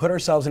if we put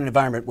ourselves in an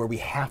environment where we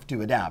have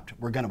to adapt,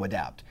 we're going to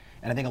adapt.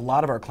 And I think a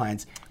lot of our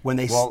clients, when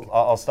they... Well,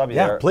 I'll stop you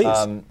there. Yeah,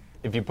 please.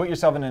 If you put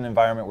yourself in an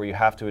environment where you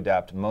have to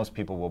adapt, most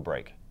people will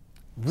break.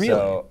 Really?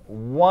 So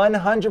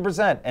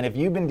 100%. And if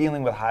you've been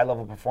dealing with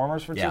high-level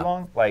performers for too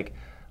long, like,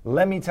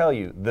 let me tell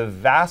you, the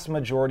vast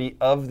majority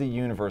of the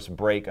universe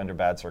break under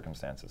bad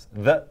circumstances.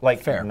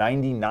 Like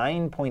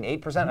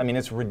 99.8%. I mean,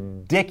 it's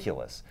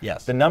ridiculous.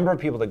 Yes. The number of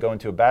people that go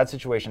into a bad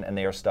situation and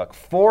they are stuck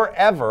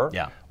forever,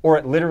 or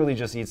it literally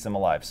just eats them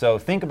alive. So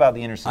think about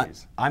the inner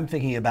cities. I'm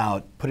thinking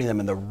about putting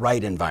them in the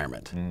right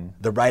environment,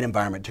 the right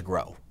environment to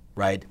grow.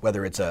 Right?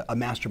 Whether it's a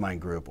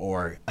mastermind group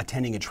or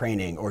attending a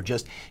training or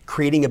just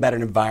creating a better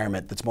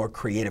environment that's more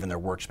creative in their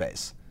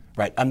workspace.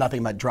 Right? I'm not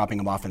thinking about dropping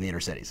them off in the inner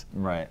cities.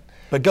 Right.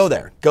 But go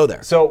there, go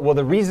there. So, well,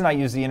 the reason I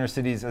use the inner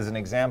cities as an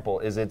example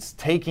is it's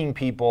taking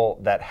people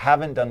that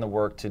haven't done the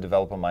work to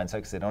develop a mindset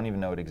because they don't even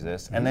know it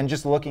exists, and then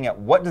just looking at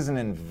what does an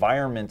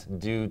environment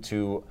do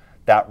to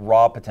that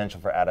raw potential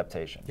for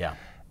adaptation. Yeah.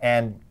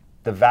 And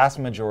the vast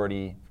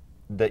majority,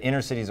 the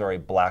inner cities are a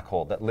black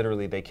hole that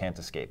literally they can't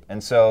escape.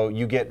 And so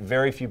you get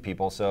very few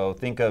people. So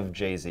think of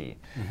Jay-Z.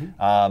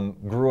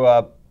 Grew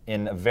up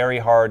in a very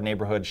hard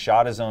neighborhood,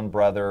 shot his own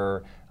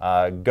brother,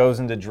 goes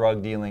into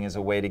drug dealing as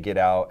a way to get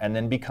out, and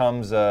then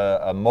becomes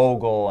a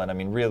mogul, and I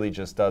mean really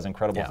just does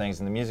incredible things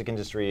in the music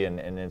industry, and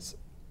it's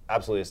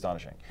absolutely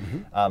astonishing.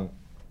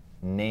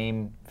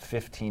 Name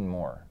 15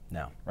 more.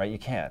 No. Right? You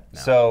can't. No.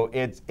 So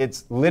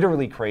it's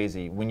literally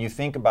crazy when you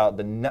think about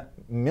the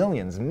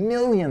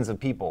millions of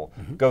people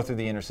go through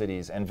the inner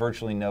cities and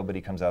virtually nobody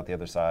comes out the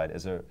other side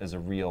as a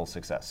real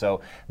success.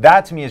 So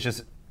that to me is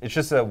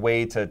just a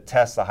way to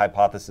test the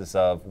hypothesis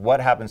of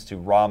what happens to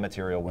raw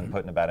material when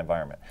put in a bad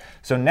environment.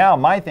 So now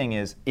my thing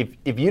is,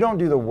 if you don't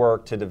do the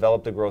work to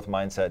develop the growth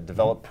mindset,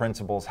 develop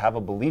principles, have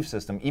a belief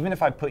system, even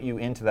if I put you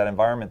into that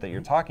environment that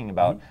you're talking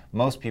about,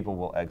 most people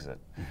will exit.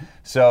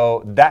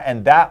 So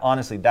that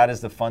honestly, that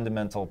is the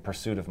fundamental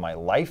pursuit of my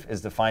life,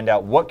 is to find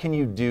out what can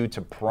you do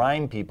to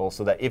prime people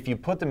so that if you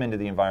put them into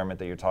the environment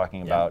that you're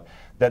talking about,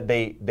 that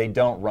they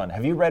don't run.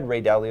 Have you read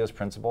Ray Dalio's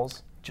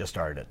Principles? Just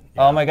started it.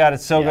 Oh my God,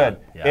 it's so good.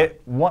 Yeah.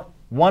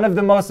 One of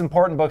the most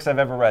important books I've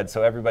ever read,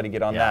 so everybody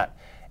get on that.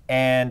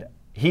 And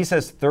he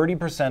says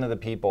 30% of the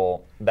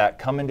people that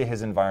come into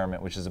his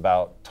environment, which is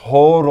about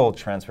total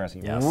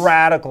transparency,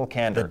 radical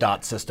candor. The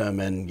dot system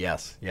and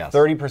yes.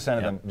 30%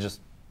 of them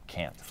just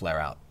can't. Flare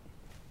out.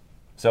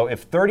 So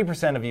if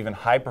 30% of even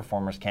high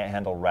performers can't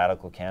handle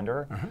radical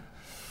candor,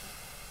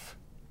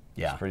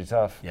 it's pretty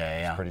tough.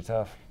 It's pretty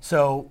tough.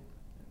 So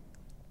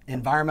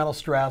environmental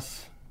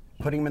stress,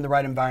 putting them in the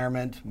right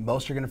environment.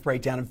 Most are going to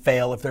break down and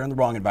fail if they're in the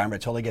wrong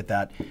environment. I totally get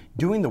that.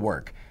 Doing the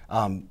work.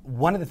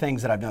 One of the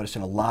things that I've noticed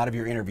in a lot of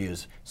your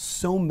interviews,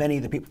 so many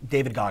of the people,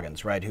 David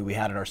Goggins, right, who we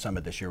had at our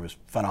summit this year, was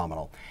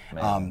phenomenal.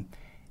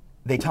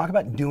 They talk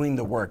about doing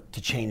the work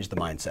to change the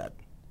mindset.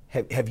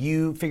 Have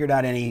you figured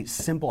out any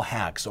simple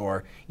hacks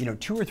or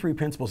 2 or 3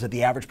 principles that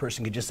the average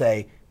person could just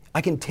say,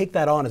 I can take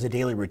that on as a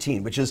daily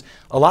routine, which is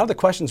a lot of the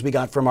questions we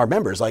got from our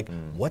members, like,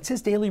 what's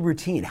his daily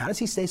routine? How does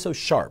he stay so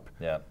sharp?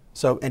 Yeah.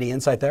 So any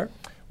insight there?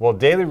 Well,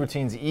 daily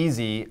routine's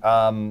easy,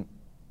 and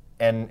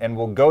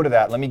we'll go to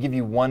that. Let me give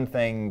you one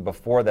thing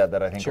before that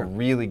I think will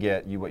really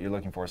get you what you're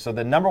looking for. So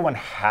the number one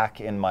hack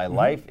in my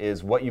life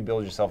is what you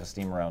build your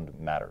self-esteem around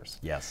matters.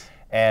 Yes.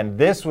 And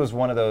this was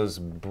one of those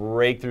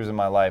breakthroughs in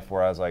my life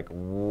where I was like,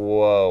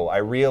 whoa, I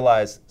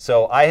realized,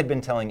 so I had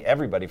been telling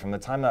everybody from the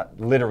time that,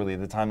 literally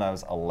the time that I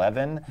was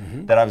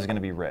 11, that I was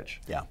gonna be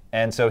rich. Yeah.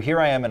 And so here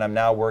I am, and I'm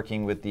now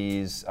working with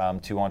these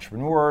 2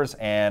 entrepreneurs,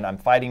 and I'm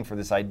fighting for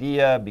this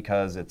idea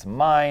because it's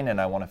mine and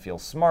I wanna feel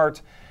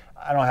smart.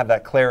 I don't have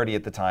that clarity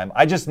at the time.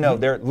 I just know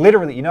they're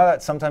literally, you know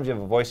that sometimes you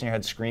have a voice in your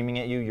head screaming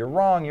at you, you're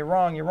wrong, you're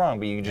wrong, you're wrong,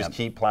 but you just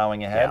keep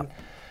plowing ahead.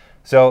 Yeah.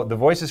 So the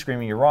voice is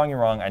screaming, you're wrong, you're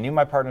wrong. I knew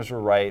my partners were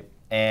right.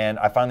 And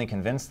I finally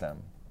convinced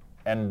them.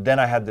 And then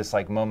I had this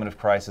like moment of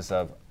crisis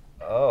of,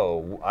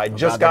 oh, I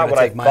just got what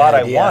I thought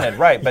I wanted,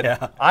 right?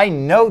 But I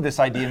know this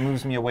idea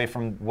moves me away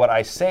from what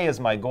I say is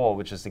my goal,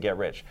 which is to get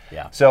rich.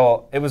 Yeah.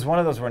 So it was one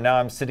of those where now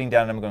I'm sitting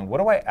down and I'm going, what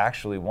do I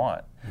actually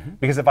want?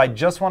 Because if I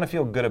just want to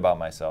feel good about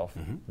myself,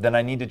 then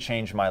I need to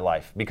change my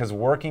life. Because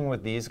working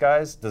with these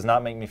guys does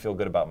not make me feel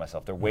good about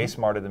myself. They're way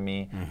smarter than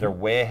me. They're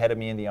way ahead of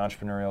me in the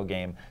entrepreneurial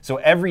game. So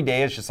every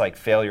day is just like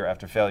failure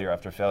after failure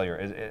after failure.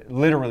 It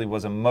literally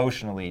was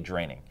emotionally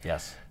draining.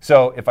 Yes.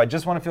 So if I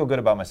just want to feel good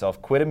about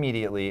myself, quit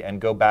immediately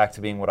and go back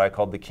to being what I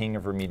called the king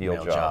of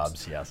remedial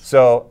jobs. Yes.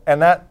 So, and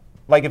that,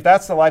 like if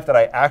that's the life that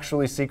I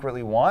actually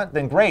secretly want,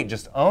 then great,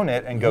 just own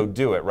it and go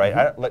do it,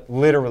 right?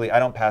 Literally, I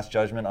don't pass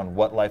judgment on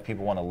what life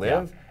people want to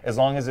live as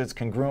long as it's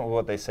congruent with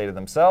what they say to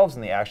themselves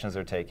and the actions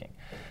they're taking.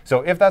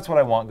 So if that's what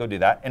I want, go do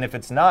that. And if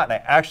it's not and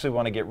I actually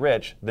want to get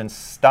rich, then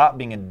stop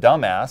being a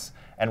dumbass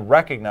and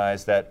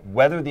recognize that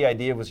whether the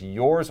idea was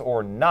yours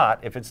or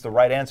not, if it's the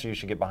right answer, you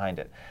should get behind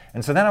it.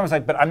 And so then I was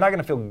like, but I'm not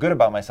going to feel good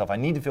about myself. I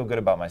need to feel good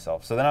about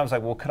myself. So then I was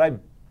like, well, could I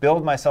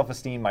build my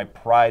self-esteem, my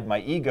pride, my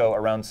ego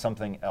around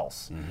something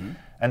else?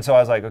 And so I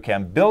was like, okay,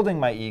 I'm building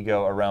my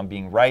ego around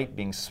being right,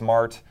 being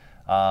smart,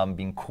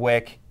 being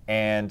quick,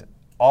 and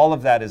all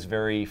of that is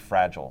very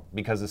fragile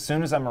because as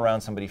soon as I'm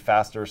around somebody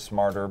faster,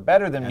 smarter,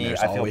 better than me,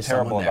 I feel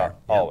terrible about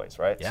always,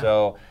 right? Yeah.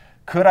 So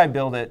could I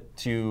build it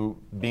to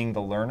being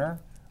the learner,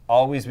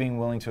 always being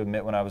willing to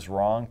admit when I was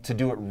wrong, to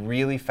do it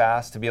really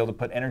fast, to be able to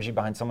put energy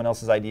behind someone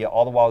else's idea,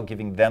 all the while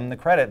giving them the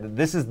credit that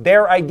this is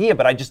their idea,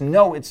 but I just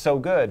know it's so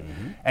good.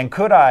 And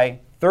could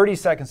I, 30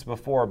 seconds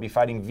before, be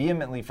fighting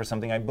vehemently for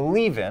something I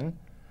believe in,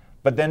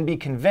 but then be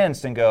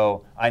convinced and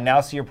go, I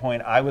now see your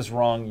point, I was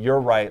wrong,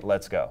 you're right,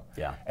 let's go.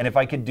 Yeah. And if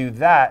I could do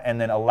that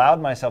and then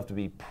allowed myself to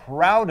be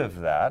proud of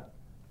that,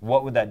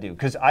 what would that do?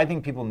 Because I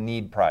think people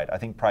need pride. I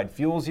think pride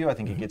fuels you. I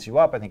think it gets you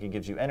up. I think it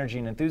gives you energy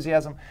and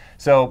enthusiasm.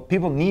 So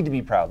people need to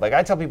be proud. Like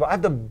I tell people, I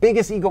have the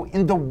biggest ego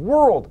in the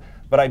world,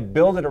 but I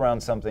build it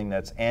around something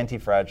that's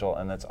anti-fragile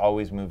and that's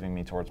always moving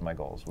me towards my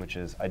goals, which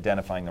is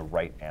identifying the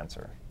right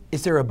answer.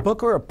 Is there a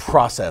book or a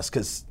process?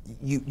 Because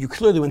you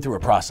clearly went through a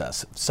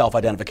process,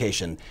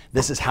 self-identification.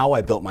 This is how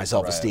I built my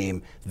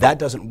self-esteem. That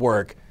doesn't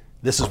work.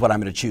 This is what I'm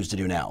going to choose to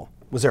do now.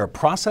 Was there a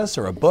process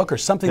or a book or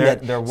something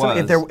There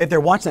was. If they're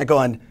watching that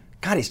going,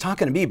 God, he's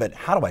talking to me, but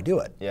how do I do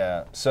it?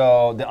 Yeah,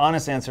 so the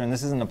honest answer, and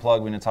this isn't a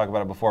plug, we didn't talk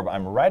about it before, but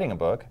I'm writing a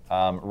book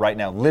right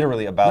now,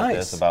 literally about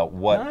this, about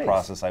what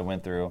process I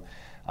went through.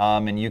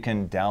 And you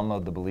can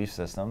download the belief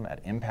system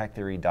at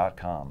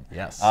impacttheory.com.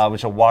 Yes.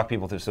 Which will walk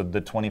people through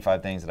the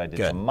 25 things that I did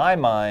to my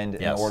mind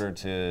in Yes. order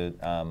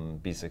to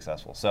be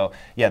successful. So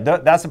yeah,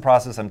 that's the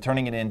process. I'm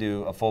turning it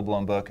into a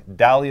full-blown book.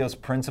 Dalio's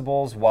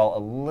Principles, while a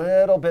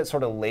little bit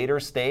sort of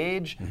later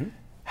stage,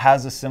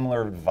 has a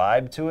similar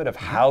vibe to it of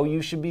how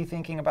you should be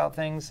thinking about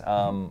things.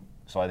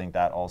 So I think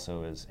that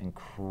also is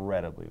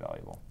incredibly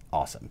valuable.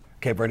 Awesome.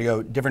 Okay, we're going to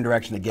go different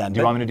direction again. Do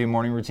you want me to do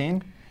morning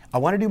routine? I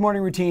want to do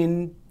morning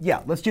routine.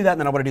 Yeah, let's do that, and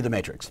then I want to do the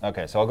matrix.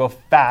 Okay, so I'll go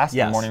fast.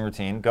 Yes. The morning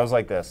routine goes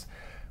like this.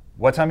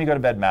 What time you go to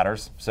bed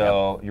matters.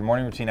 So your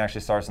morning routine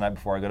actually starts the night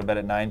before. I go to bed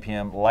at 9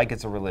 p.m. like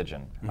it's a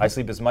religion. I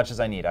sleep as much as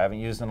I need. I haven't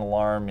used an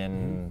alarm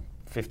in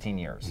 15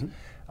 years.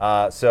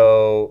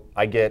 So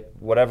I get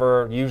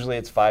whatever, usually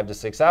it's 5 to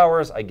 6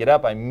 hours. I get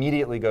up, I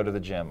immediately go to the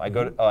gym. I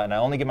go to, and I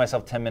only give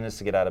myself 10 minutes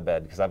to get out of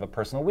bed because I have a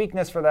personal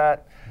weakness for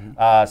that.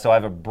 So I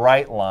have a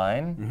bright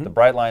line. The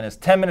bright line is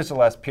 10 minutes or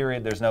less,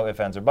 period. There's no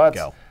ifs, ands, or buts.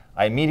 Go.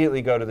 I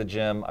immediately go to the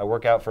gym. I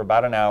work out for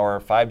about an hour,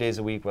 5 days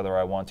a week, whether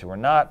I want to or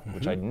not,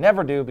 which I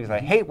never do because I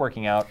hate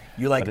working out.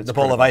 You like the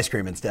bowl of ice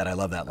cream instead. I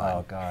love that line.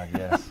 Oh, God,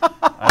 yes.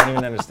 I don't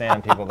even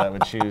understand people that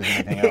would choose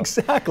anything else.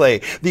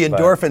 Exactly. The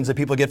endorphins that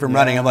people get from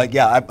running, I'm like,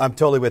 yeah, I'm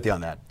totally with you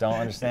on that. Don't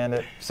understand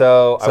it.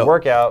 So I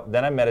work out,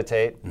 then I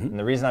meditate. And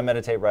the reason I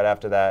meditate right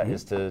after that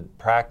is to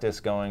practice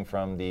going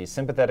from the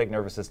sympathetic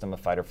nervous system of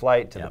fight or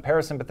flight to the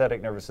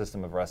parasympathetic nervous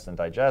system of rest and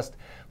digest,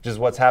 which is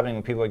what's happening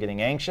when people are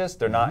getting anxious.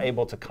 They're not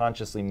able to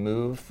consciously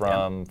move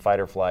from fight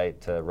or flight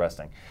to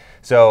resting.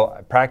 So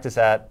I practice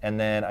that, and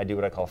then I do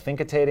what I call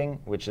thinkitating,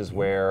 which is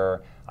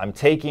where I'm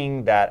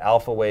taking that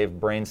alpha wave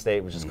brain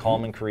state, which is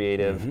calm and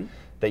creative,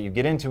 that you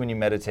get into when you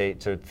meditate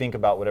to think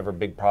about whatever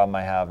big problem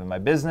I have in my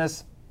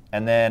business,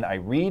 and then I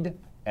read,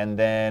 and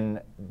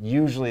then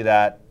usually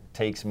that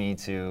takes me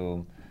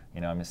to,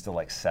 I'm still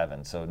like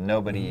 7, so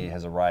nobody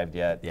has arrived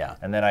yet. Yeah.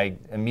 And then I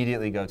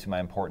immediately go to my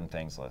important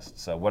things list.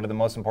 So what are the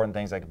most important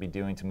things I could be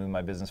doing to move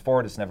my business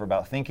forward? It's never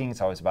about thinking,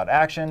 it's always about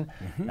action.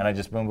 And I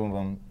just boom, boom,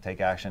 boom,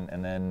 take action.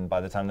 And then by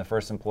the time the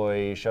first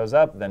employee shows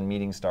up, then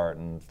meetings start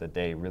and the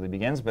day really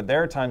begins. But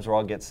there are times where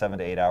I'll get 7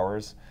 to 8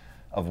 hours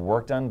of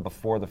work done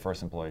before the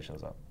first employee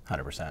shows up.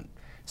 100%.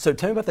 So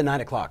tell me about the 9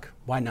 o'clock.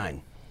 Why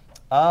 9?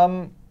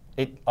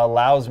 It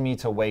allows me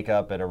to wake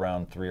up at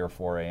around 3 or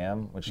 4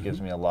 a.m., which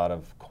gives me a lot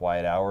of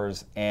quiet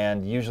hours.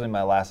 And usually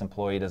my last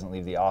employee doesn't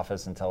leave the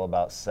office until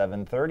about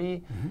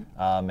 7:30,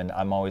 and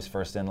I'm always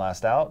first in,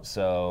 last out.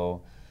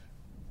 So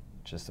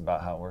just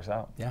about how it works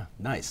out. Yeah,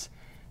 nice.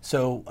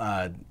 So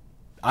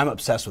I'm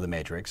obsessed with the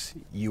Matrix.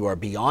 You are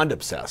beyond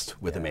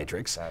obsessed with the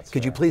Matrix.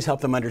 Could you please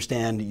help them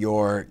understand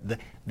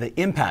the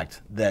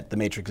impact that the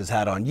Matrix has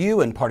had on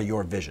you and part of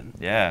your vision?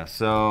 Yeah,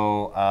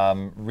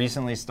 so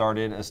recently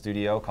started a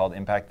studio called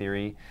Impact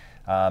Theory.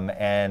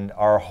 And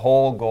our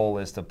whole goal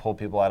is to pull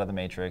people out of the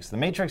Matrix. The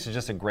Matrix is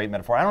just a great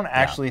metaphor. I don't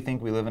actually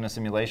think we live in a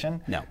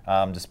simulation,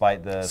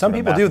 despite the some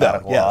people do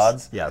though.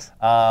 odds. Yes.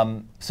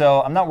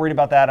 So I'm not worried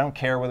about that. I don't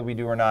care whether we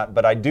do or not,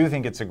 but I do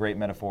think it's a great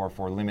metaphor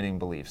for limiting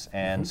beliefs.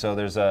 And so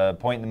there's a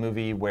point in the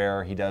movie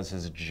where he does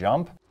his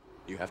jump.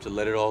 You have to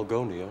let it all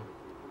go, Neo.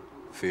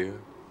 Fear,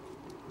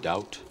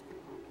 doubt,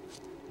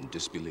 and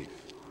disbelief.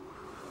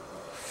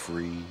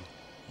 Free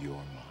your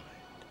mind.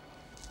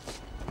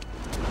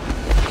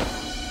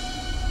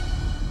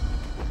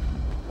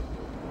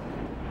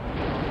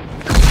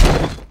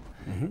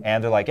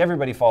 And they're like,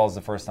 everybody falls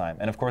the first time.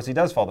 And of course he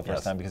does fall the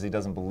first time because he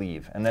doesn't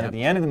believe. And then at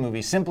the end of the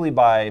movie, simply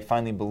by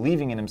finally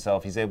believing in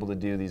himself, he's able to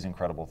do these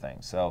incredible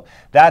things. So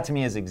that to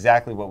me is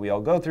exactly what we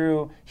all go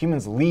through.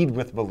 Humans lead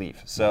with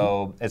belief.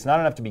 So it's not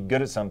enough to be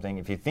good at something.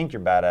 If you think you're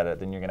bad at it,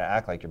 then you're going to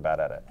act like you're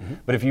bad at it.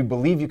 But if you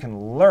believe you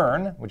can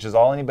learn, which is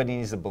all anybody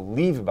needs to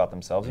believe about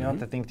themselves, you don't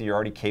have to think that you're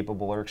already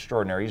capable or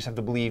extraordinary. You just have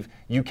to believe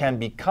you can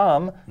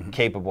become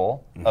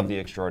capable of the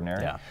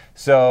extraordinary.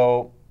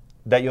 So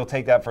that you'll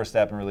take that first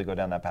step and really go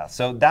down that path.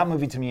 So that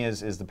movie to me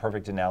is the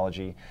perfect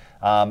analogy.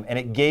 And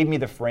it gave me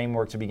the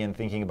framework to begin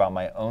thinking about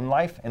my own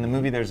life. In the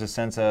movie, there's a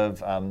sense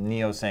of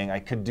Neo saying, I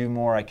could do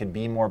more, I could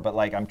be more, but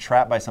like I'm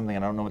trapped by something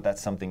and I don't know what that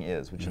something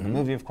is, which in the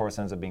movie, of course,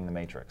 ends up being the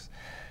Matrix.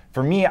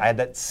 For me, I had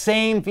that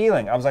same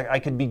feeling. I was like, I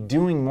could be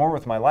doing more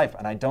with my life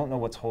and I don't know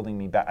what's holding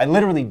me back. I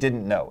literally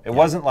didn't know. It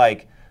wasn't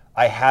like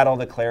I had all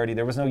the clarity.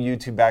 There was no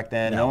YouTube back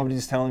then.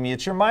 Nobody's telling me,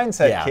 it's your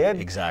mindset,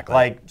 kid. Exactly.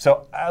 Like,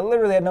 so I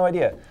literally had no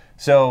idea.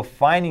 So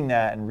finding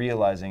that and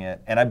realizing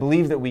it, and I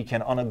believe that we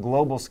can, on a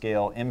global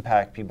scale,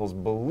 impact people's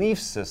belief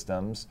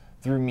systems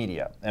through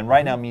media. And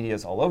right now, media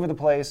is all over the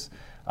place.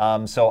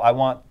 So I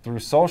want, through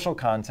social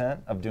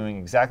content, of doing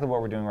exactly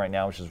what we're doing right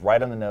now, which is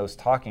right on the nose,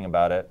 talking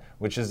about it,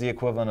 which is the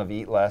equivalent of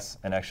eat less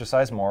and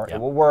exercise more. It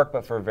will work,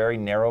 but for a very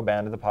narrow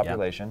band of the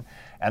population.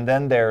 And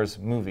then there's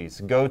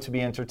movies. Go to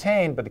be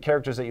entertained, but the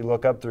characters that you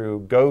look up through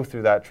go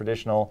through that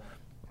traditional,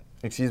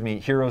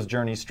 hero's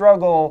journey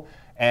struggle,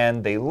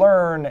 and they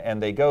learn,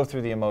 and they go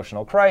through the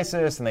emotional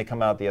crisis, and they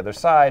come out the other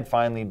side,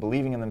 finally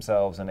believing in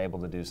themselves and able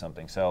to do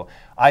something. So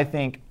I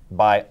think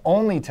by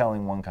only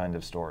telling one kind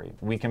of story,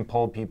 we can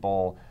pull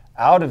people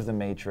out of the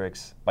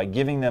matrix by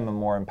giving them a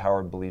more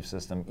empowered belief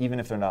system, even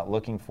if they're not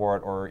looking for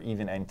it or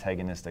even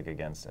antagonistic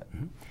against it.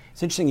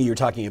 It's interesting you're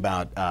talking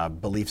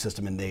about belief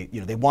system, and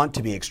they want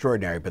to be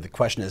extraordinary, but the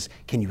question is,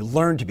 can you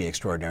learn to be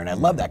extraordinary? And I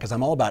love that because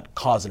I'm all about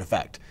cause and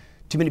effect.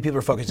 Too many people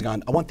are focusing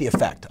on, I want the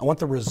effect, I want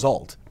the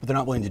result, but they're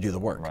not willing to do the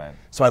work. Right.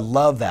 So I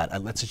love that.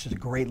 That's just a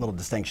great little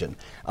distinction.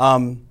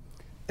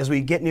 As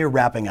we get near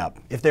wrapping up,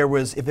 if there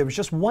was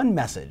just one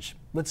message,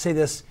 let's say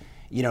this,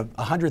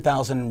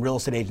 100,000 real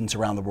estate agents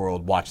around the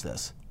world watch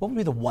this, what would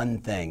be the one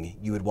thing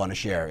you would want to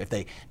share if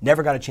they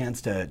never got a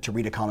chance to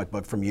read a comic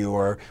book from you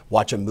or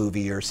watch a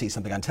movie or see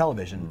something on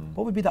television?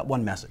 What would be that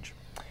one message?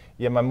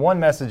 Yeah, my one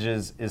message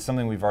is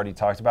something we've already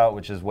talked about,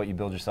 which is what you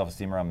build your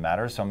self-esteem around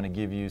matters. So I'm going to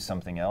give you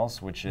something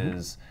else, which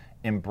is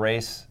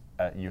embrace,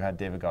 you had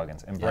David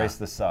Goggins, embrace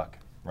the suck,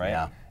 right?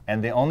 Yeah.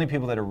 And the only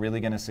people that are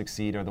really going to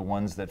succeed are the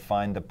ones that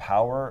find the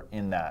power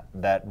in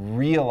that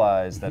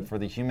realize that for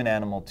the human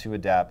animal to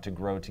adapt, to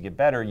grow, to get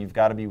better, you've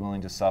got to be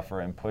willing to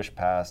suffer and push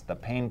past the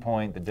pain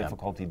point, the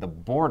difficulty, the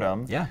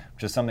boredom,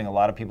 which is something a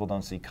lot of people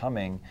don't see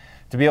coming,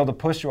 to be able to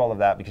push through all of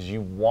that because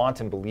you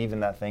want and believe in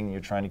that thing and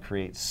you're trying to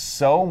create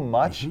so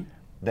much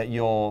that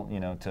you'll,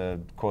 to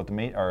quote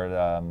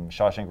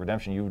Shawshank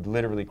Redemption, you would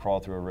literally crawl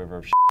through a river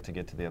of shit to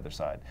get to the other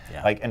side.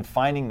 And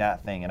finding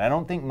that thing. And I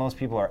don't think most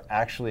people are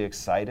actually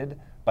excited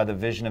by the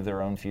vision of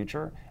their own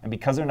future. And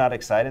because they're not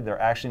excited,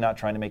 they're actually not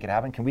trying to make it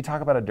happen. Can we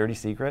talk about a dirty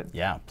secret?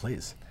 Yeah,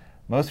 please.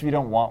 Most of you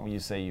don't want what you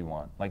say you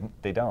want. Like,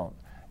 they don't.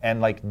 And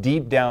like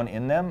deep down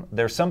in them,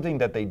 there's something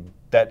that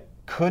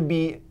could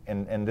be,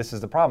 and this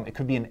is the problem, it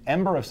could be an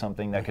ember of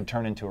something that could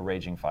turn into a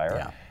raging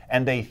fire.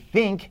 And they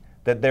think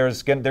that they're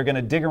going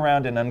to dig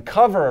around and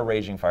uncover a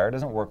raging fire. It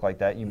doesn't work like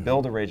that. You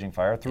build a raging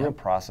fire through a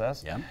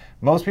process.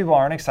 Most people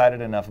aren't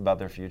excited enough about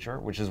their future,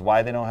 which is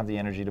why they don't have the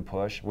energy to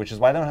push, which is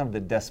why they don't have the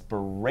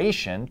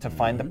desperation to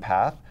find the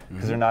path,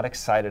 because they're not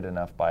excited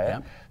enough by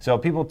it. So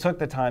if people took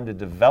the time to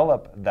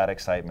develop that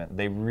excitement,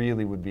 they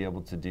really would be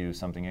able to do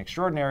something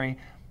extraordinary.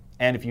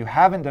 And if you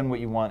haven't done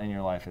what you want in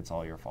your life, it's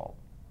all your fault.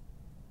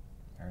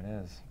 There it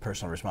is.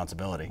 Personal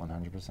responsibility.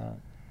 100%.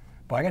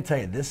 Boy, I got to tell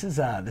you, this is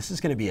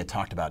going to be a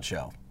talked about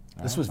show.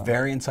 This was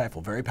very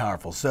insightful, very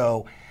powerful.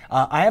 So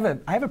I have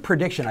a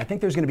prediction. I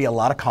think there's going to be a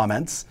lot of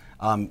comments.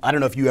 I don't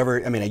know if you ever,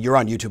 you're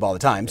on YouTube all the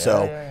time,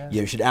 so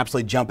you should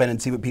absolutely jump in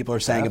and see what people are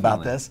saying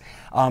about this.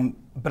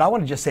 But I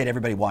want to just say to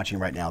everybody watching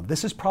right now,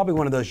 this is probably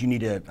one of those you need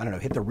to,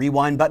 hit the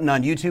rewind button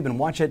on YouTube and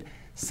watch it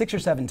 6 or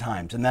 7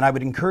 times. And then I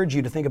would encourage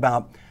you to think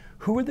about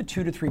who are the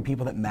 2 to 3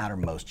 people that matter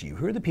most to you?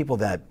 Who are the people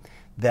that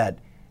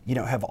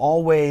have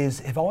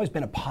always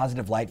been a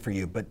positive light for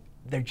you, but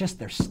they're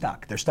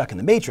stuck. They're stuck in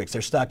the matrix.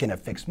 They're stuck in a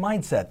fixed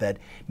mindset that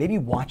maybe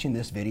watching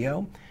this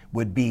video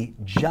would be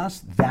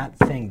just that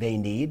thing they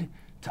need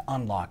to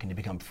unlock and to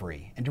become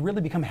free and to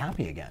really become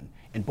happy again.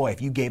 And boy,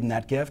 if you gave them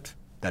that gift,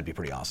 that'd be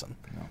pretty awesome.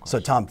 So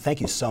Tom, thank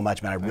you so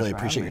much, man. I really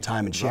appreciate your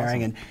time and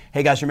sharing. And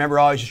hey guys, remember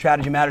always your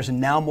strategy matters, and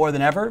now more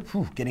than ever,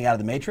 getting out of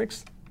the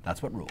matrix,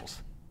 that's what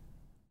rules.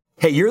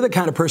 Hey, you're the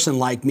kind of person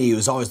like me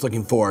who's always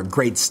looking for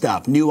great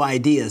stuff, new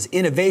ideas,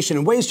 innovation,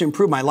 and ways to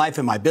improve my life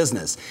and my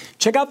business.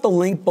 Check out the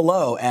link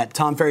below at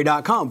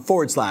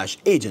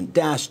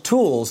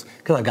tomferry.com/agent-tools,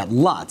 because I've got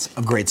lots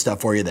of great stuff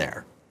for you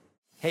there.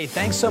 Hey,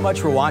 thanks so much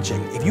for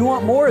watching. If you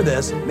want more of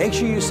this, make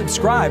sure you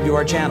subscribe to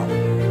our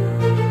channel.